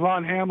 especially with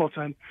Devon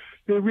Hamilton.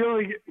 They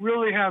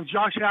really have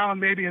Josh Allen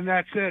maybe, and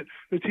that's it.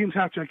 The teams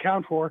have to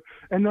account for.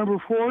 And number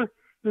four,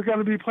 they're going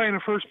to be playing a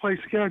first-place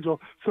schedule,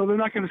 so they're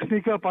not going to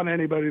sneak up on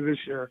anybody this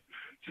year.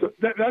 So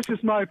that's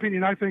just my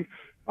opinion. I think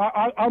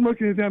I'm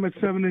looking at them at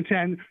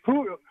 7-10.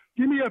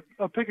 Give me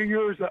a pick of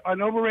yours,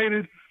 an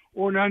overrated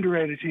or an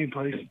underrated team,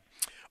 please.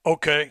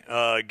 Okay,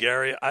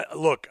 Gary.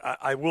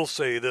 I will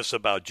say this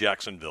about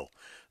Jacksonville.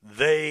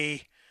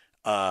 they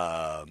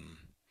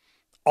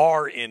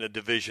are in a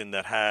division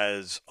that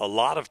has a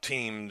lot of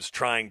teams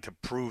trying to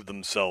prove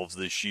themselves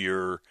this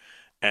year,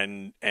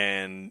 and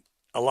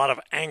a lot of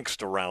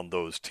angst around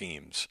those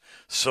teams.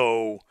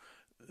 So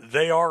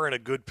they are in a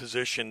good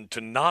position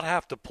to not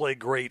have to play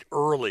great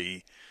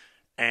early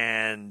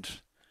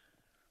and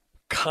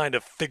kind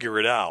of figure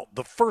it out.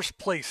 The first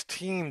place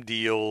team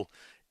deal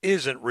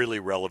isn't really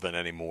relevant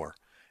anymore.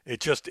 It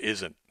just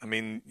isn't. I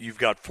mean, you've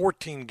got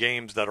 14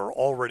 games that are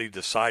already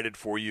decided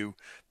for you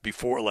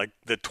before, like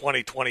the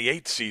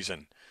 2028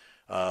 season.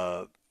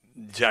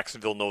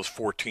 Jacksonville knows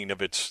 14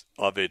 of its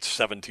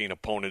 17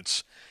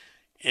 opponents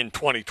in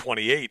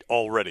 2028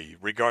 already,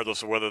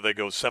 regardless of whether they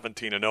go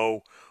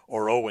 17-0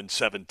 or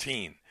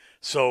 0-17.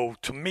 So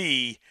to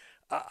me,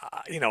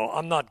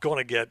 I'm not going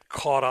to get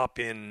caught up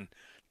in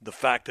the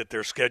fact that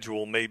their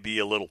schedule may be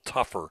a little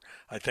tougher.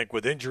 I think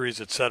with injuries,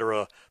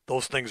 etc.,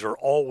 those things are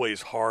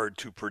always hard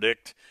to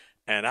predict.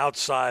 And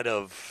outside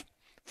of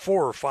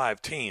 4 or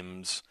 5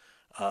 teams,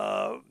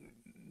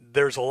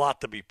 there's a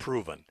lot to be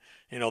proven.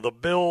 The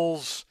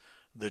Bills,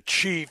 the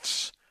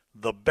Chiefs,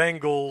 the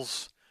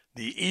Bengals,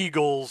 the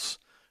Eagles,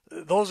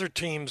 those are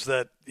teams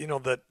that,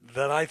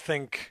 that I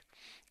think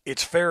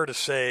it's fair to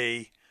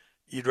say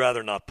you'd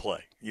rather not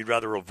play. You'd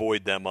rather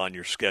avoid them on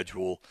your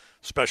schedule,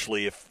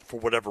 especially if, for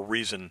whatever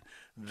reason,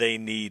 they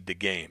need the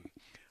game.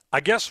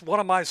 I guess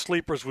one of my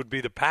sleepers would be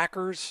the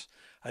Packers.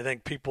 I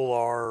think people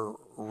are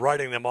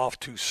writing them off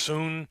too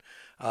soon.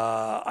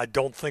 I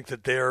don't think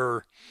that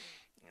they're,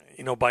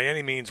 by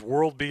any means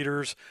world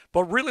beaters.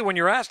 But really, when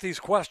you're asked these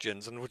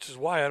questions, and which is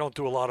why I don't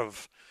do a lot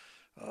of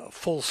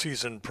full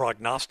season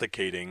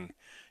prognosticating,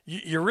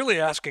 you're really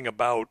asking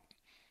about,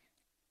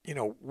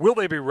 will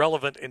they be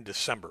relevant in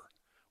December?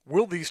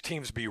 Will these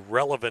teams be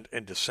relevant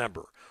in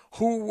December?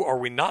 Who are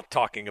we not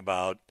talking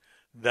about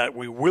that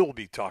we will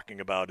be talking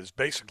about is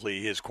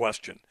basically his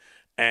question.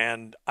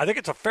 And I think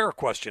it's a fair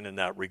question in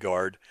that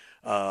regard.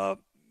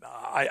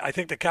 I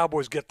think the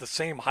Cowboys get the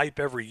same hype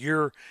every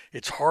year.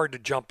 It's hard to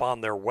jump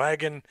on their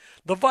wagon.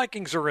 The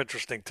Vikings are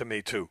interesting to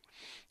me, too.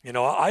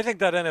 I think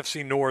that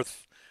NFC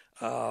North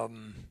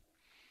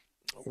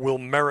will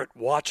merit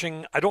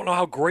watching. I don't know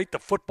how great the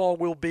football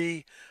will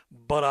be,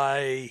 but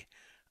I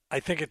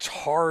think it's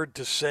hard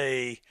to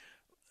say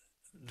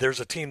there's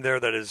a team there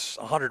that is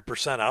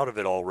 100% out of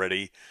it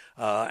already.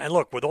 And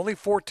look, with only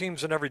 4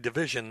 teams in every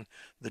division,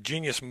 the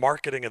genius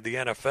marketing of the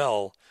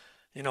NFL,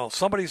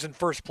 somebody's in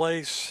first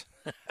place,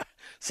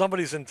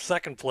 somebody's in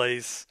second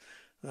place.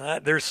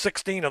 There's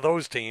 16 of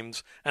those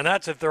teams, and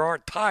that's if there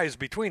aren't ties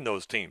between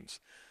those teams.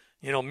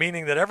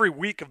 Meaning that every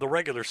week of the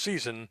regular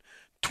season,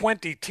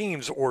 20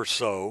 teams or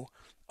so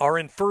are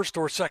in first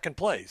or second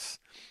place.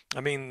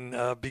 I mean,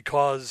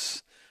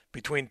 because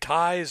between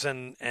ties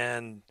and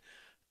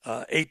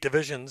 8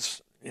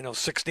 divisions,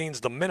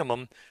 16's the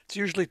minimum. It's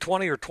usually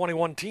 20 or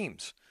 21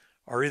 teams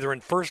are either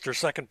in first or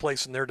second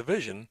place in their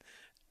division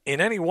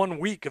in any one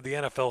week of the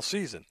NFL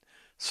season.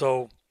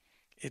 So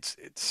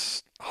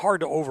it's hard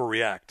to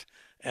overreact,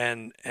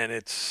 and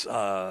it's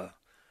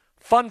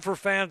fun for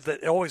fans,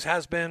 that it always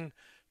has been,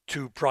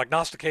 to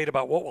prognosticate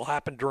about what will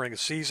happen during a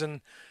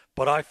season.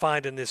 But I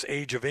find in this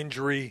age of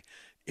injury,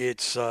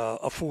 it's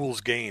a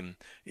fool's game.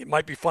 It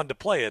might be fun to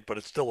play it, but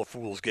it's still a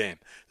fool's game.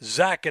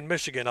 Zach in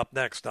Michigan up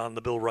next on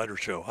the Bill Reiter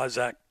Show. Hi,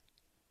 Zach.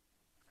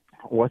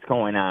 What's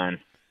going on?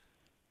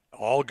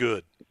 All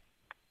good.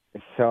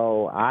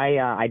 So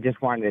I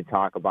just wanted to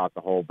talk about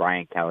the whole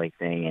Brian Kelly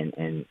thing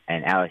and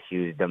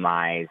LSU's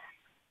demise.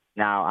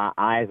 Now,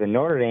 I as a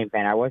Notre Dame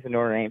fan, I was a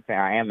Notre Dame fan.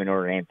 I am a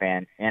Notre Dame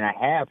fan, and I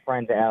have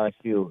friends at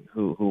LSU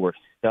who were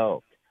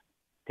stoked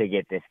to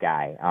get this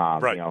guy.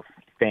 Right.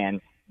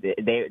 Fans.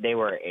 They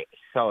were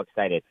so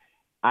excited.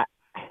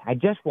 I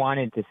just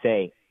wanted to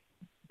say,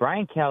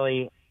 Brian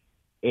Kelly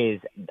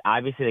is,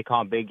 obviously they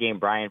call him Big Game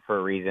Brian for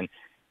a reason.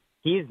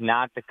 He is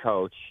not the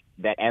coach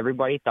that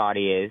everybody thought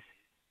he is.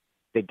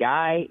 The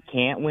guy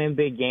can't win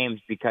big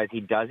games because he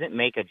doesn't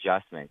make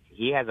adjustments.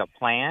 He has a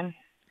plan.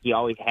 He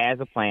always has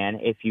a plan.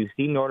 If you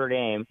see Notre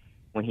Dame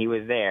when he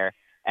was there,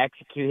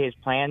 execute his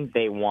plan,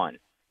 they won.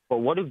 But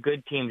what do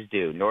good teams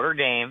do? Notre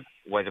Dame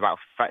was about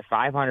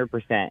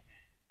 500%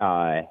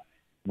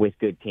 with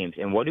good teams.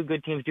 And what do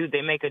good teams do?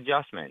 They make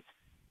adjustments.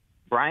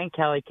 Brian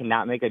Kelly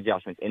cannot make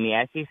adjustments. In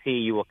the SEC,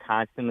 you will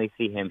constantly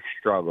see him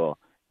struggle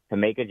to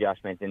make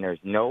adjustments, and there's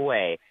no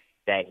way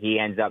that he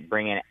ends up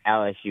bringing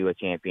LSU a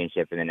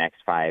championship in the next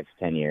 5-10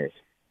 years.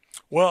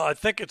 Well, I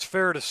think it's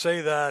fair to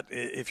say that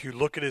if you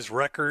look at his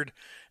record,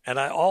 and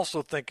I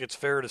also think it's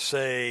fair to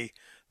say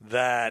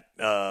that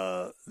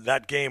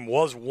that game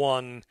was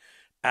won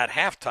at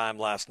halftime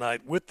last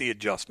night with the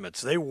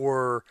adjustments.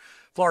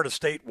 Florida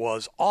State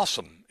was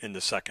awesome in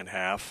the second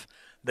half.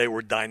 They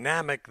were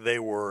dynamic. They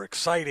were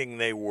exciting.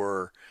 They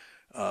were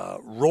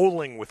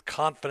rolling with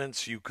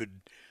confidence. You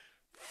could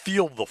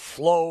feel the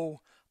flow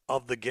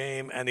of the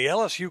game. And the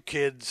LSU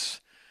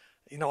kids,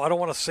 I don't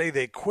want to say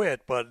they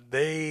quit, but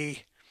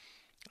I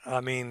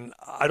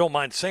don't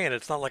mind saying it.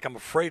 It's not like I'm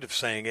afraid of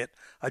saying it.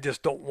 I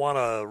just don't want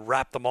to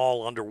wrap them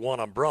all under one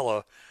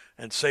umbrella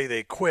and say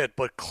they quit,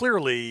 but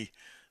clearly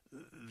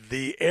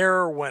the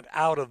air went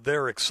out of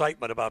their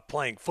excitement about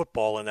playing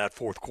football in that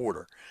fourth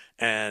quarter,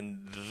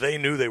 and they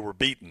knew they were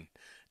beaten,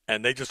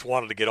 and they just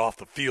wanted to get off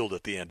the field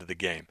at the end of the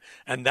game.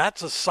 And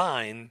that's a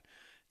sign,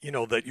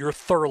 that you're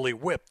thoroughly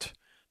whipped,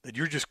 that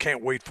you just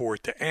can't wait for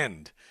it to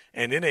end.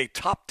 And in a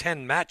top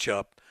 10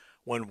 matchup,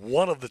 when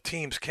one of the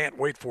teams can't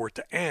wait for it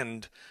to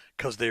end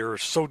because they're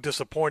so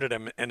disappointed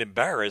and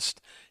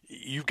embarrassed,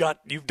 you've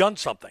done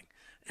something.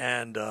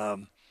 And,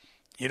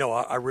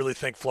 I really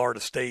think Florida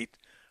State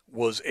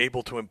was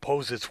able to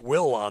impose its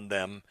will on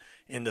them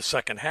in the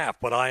second half.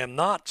 But I am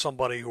not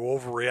somebody who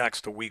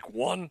overreacts to week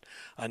one.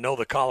 I know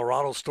the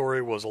Colorado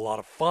story was a lot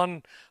of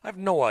fun. I have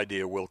no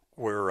idea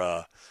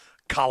where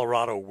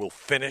Colorado will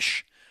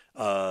finish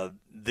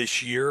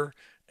this year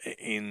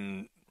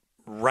in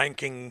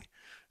ranking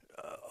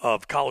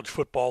of college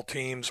football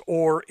teams,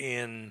 or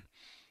in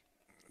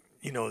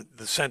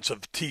the sense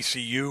of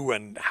TCU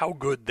and how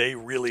good they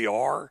really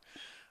are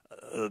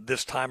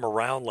this time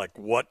around. Like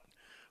what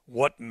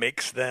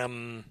makes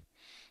them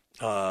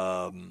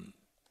what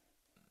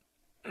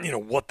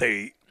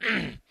they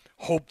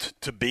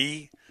hoped to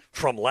be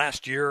from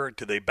last year.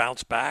 Do they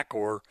bounce back,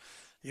 or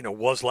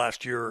was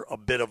last year a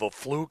bit of a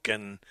fluke,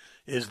 and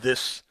is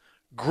this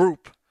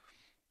group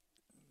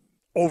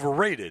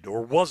overrated,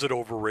 or was it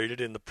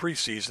overrated in the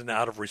preseason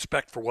out of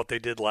respect for what they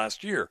did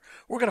last year?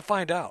 We're going to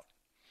find out.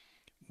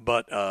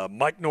 But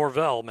Mike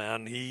Norvell,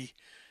 man, he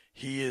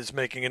is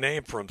making a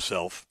name for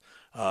himself.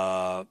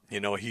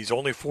 He's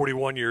only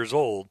 41 years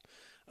old,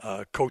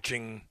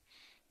 coaching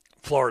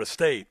Florida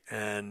State,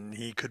 and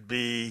he could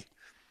be,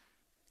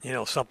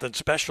 something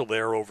special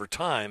there over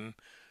time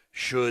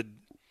should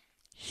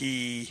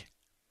he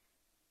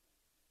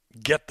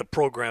get the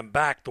program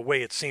back the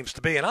way it seems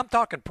to be. And I'm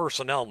talking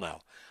personnel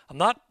now. I'm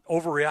not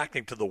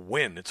overreacting to the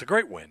win. It's a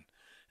great win.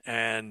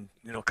 And,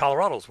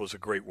 Colorado's was a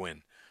great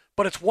win.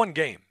 But it's one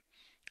game.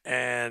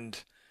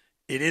 And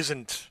it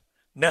isn't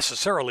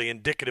necessarily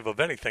indicative of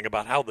anything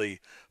about how the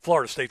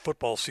Florida State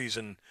football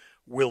season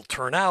will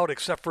turn out,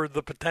 except for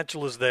the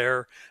potential is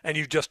there, and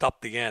you just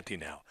up the ante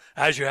now,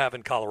 as you have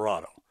in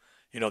Colorado.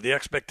 The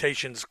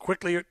expectations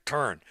quickly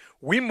turn.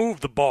 We move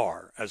the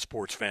bar as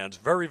sports fans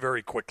very,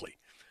 very quickly.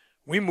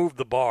 We move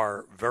the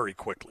bar very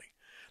quickly.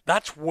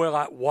 That's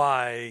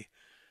why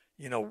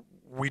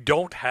we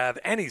don't have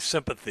any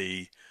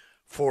sympathy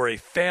for a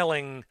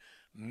failing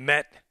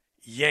Met,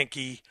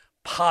 Yankee,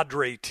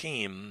 Padre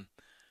team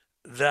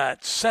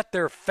that set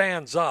their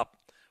fans up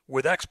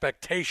with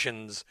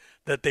expectations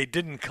that they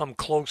didn't come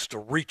close to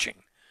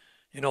reaching.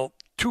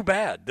 Too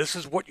bad. This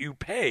is what you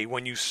pay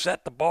when you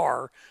set the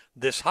bar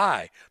this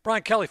high.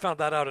 Brian Kelly found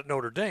that out at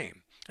Notre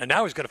Dame, and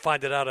now he's going to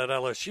find it out at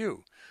LSU.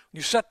 When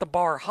you set the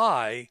bar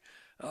high,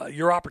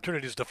 your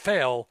opportunities to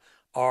fail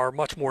are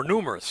much more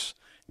numerous,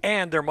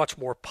 and they're much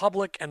more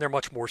public, and they're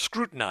much more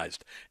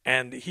scrutinized.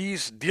 And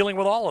he's dealing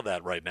with all of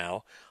that right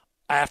now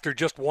after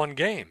just one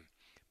game.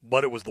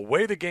 But it was the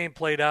way the game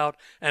played out,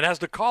 and as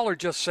the caller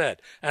just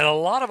said, and a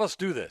lot of us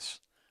do this,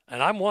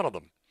 and I'm one of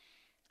them,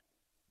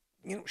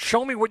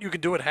 show me what you can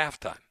do at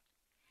halftime.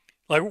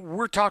 Like,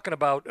 we're talking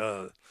about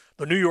the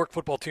New York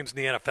football teams in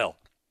the NFL,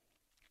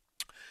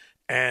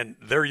 and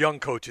they're young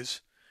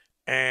coaches,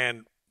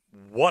 and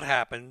what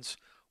happens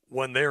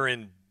when they're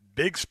in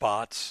big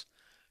spots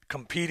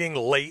competing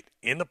late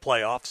in the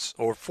playoffs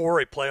or for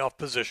a playoff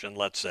position,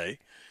 let's say,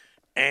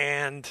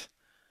 and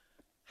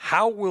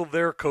how will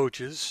their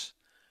coaches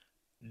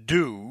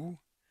do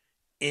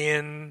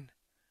in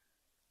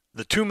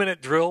the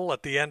 2-minute drill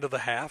at the end of the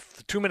half,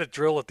 the 2-minute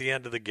drill at the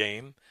end of the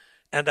game,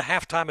 and the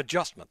halftime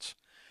adjustments?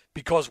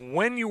 Because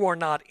when you are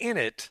not in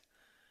it,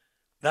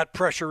 that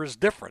pressure is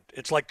different.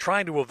 It's like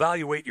trying to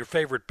evaluate your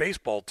favorite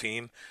baseball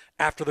team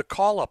after the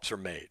call-ups are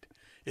made.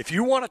 If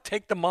you want to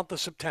take the month of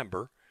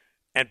September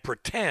and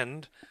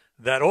pretend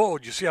that, do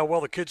you see how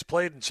well the kids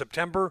played in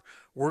September?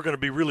 We're going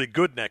to be really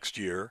good next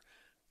year.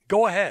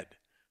 Go ahead.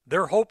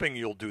 They're hoping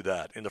you'll do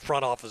that in the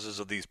front offices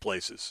of these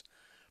places.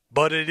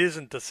 But it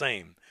isn't the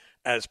same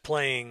as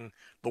playing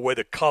the way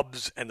the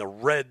Cubs and the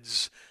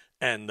Reds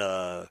and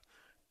the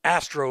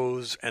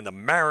Astros and the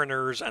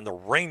Mariners and the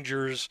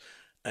Rangers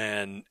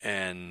and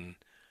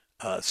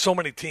so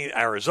many teams,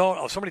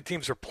 Arizona, so many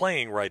teams are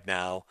playing right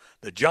now.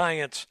 The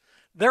Giants,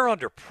 they're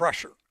under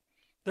pressure.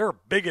 There are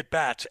big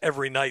at-bats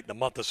every night in the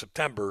month of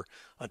September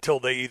until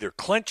they either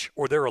clinch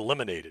or they're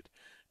eliminated.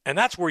 And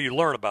that's where you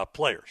learn about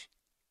players.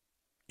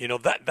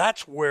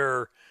 That's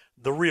where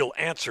the real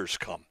answers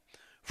come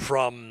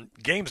from,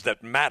 games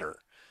that matter,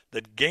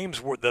 that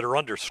games that are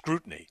under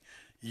scrutiny.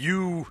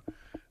 You'd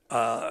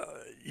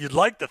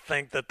like to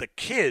think that the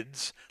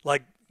kids,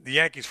 like the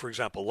Yankees, for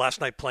example, last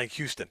night playing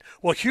Houston.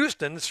 Well,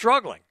 Houston is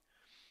struggling,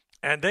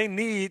 and they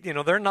need,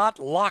 they're not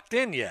locked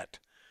in yet.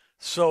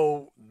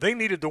 So they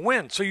needed to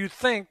win. So you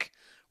think,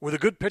 with a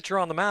good pitcher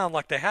on the mound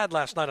like they had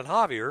last night at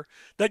Javier,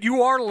 that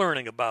you are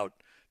learning about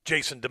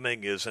Jason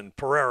Dominguez and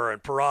Pereira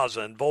and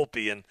Peraza and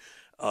Volpe and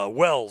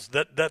Wells,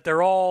 that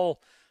they're all,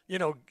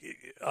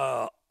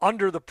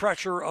 under the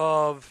pressure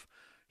of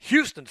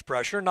Houston's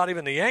pressure, not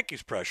even the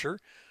Yankees' pressure,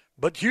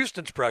 but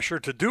Houston's pressure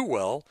to do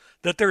well,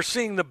 that they're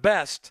seeing the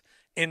best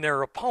in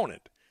their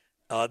opponent.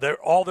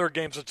 All their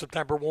games in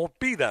September won't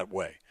be that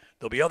way.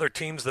 There'll be other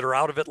teams that are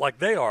out of it like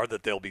they are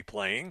that they'll be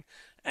playing,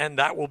 and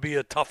that will be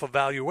a tough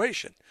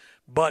evaluation.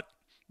 But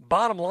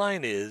bottom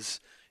line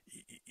is,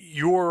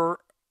 your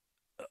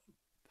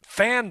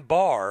fan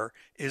bar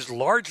is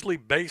largely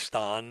based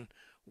on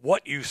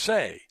what you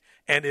say.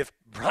 And if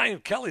Brian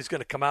Kelly's going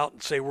to come out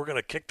and say we're going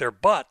to kick their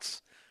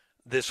butts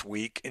this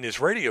week in his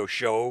radio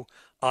show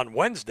on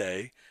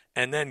Wednesday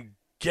and then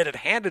get it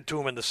handed to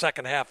him in the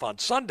second half on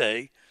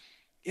Sunday,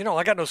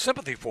 I got no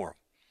sympathy for him.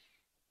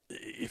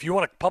 If you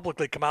want to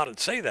publicly come out and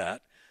say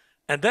that,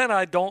 and then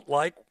I don't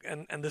like,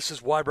 and this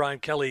is why Brian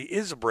Kelly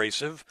is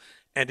abrasive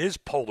and is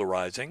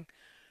polarizing,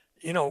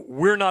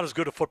 we're not as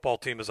good a football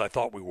team as I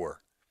thought we were.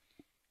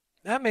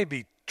 That may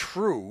be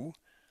true,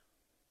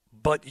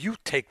 but you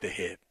take the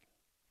hit.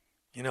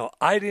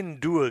 I didn't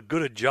do a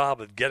good a job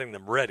of getting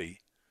them ready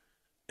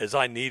as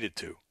I needed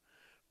to.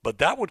 But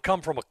that would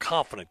come from a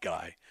confident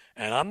guy,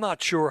 and I'm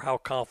not sure how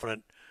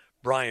confident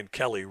Brian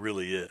Kelly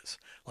really is.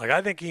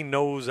 I think he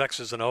knows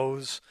X's and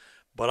O's,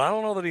 but I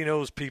don't know that he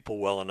knows people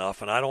well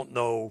enough, and I don't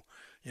know,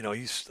 he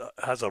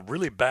has a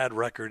really bad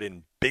record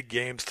in big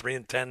games,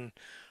 3-10,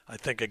 I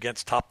think,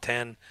 against top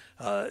 10.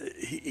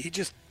 He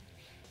just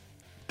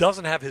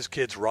doesn't have his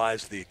kids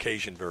rise to the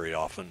occasion very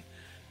often,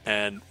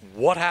 and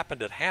what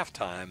happened at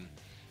halftime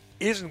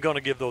isn't going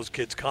to give those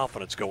kids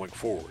confidence going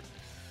forward,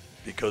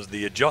 because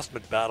the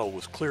adjustment battle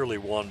was clearly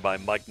won by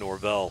Mike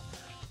Norvell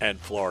and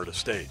Florida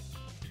State.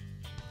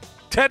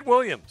 Ted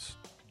Williams,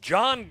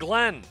 John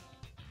Glenn,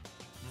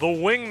 the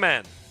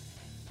Wingmen.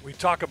 We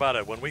talk about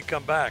it when we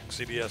come back,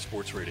 CBS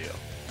Sports Radio.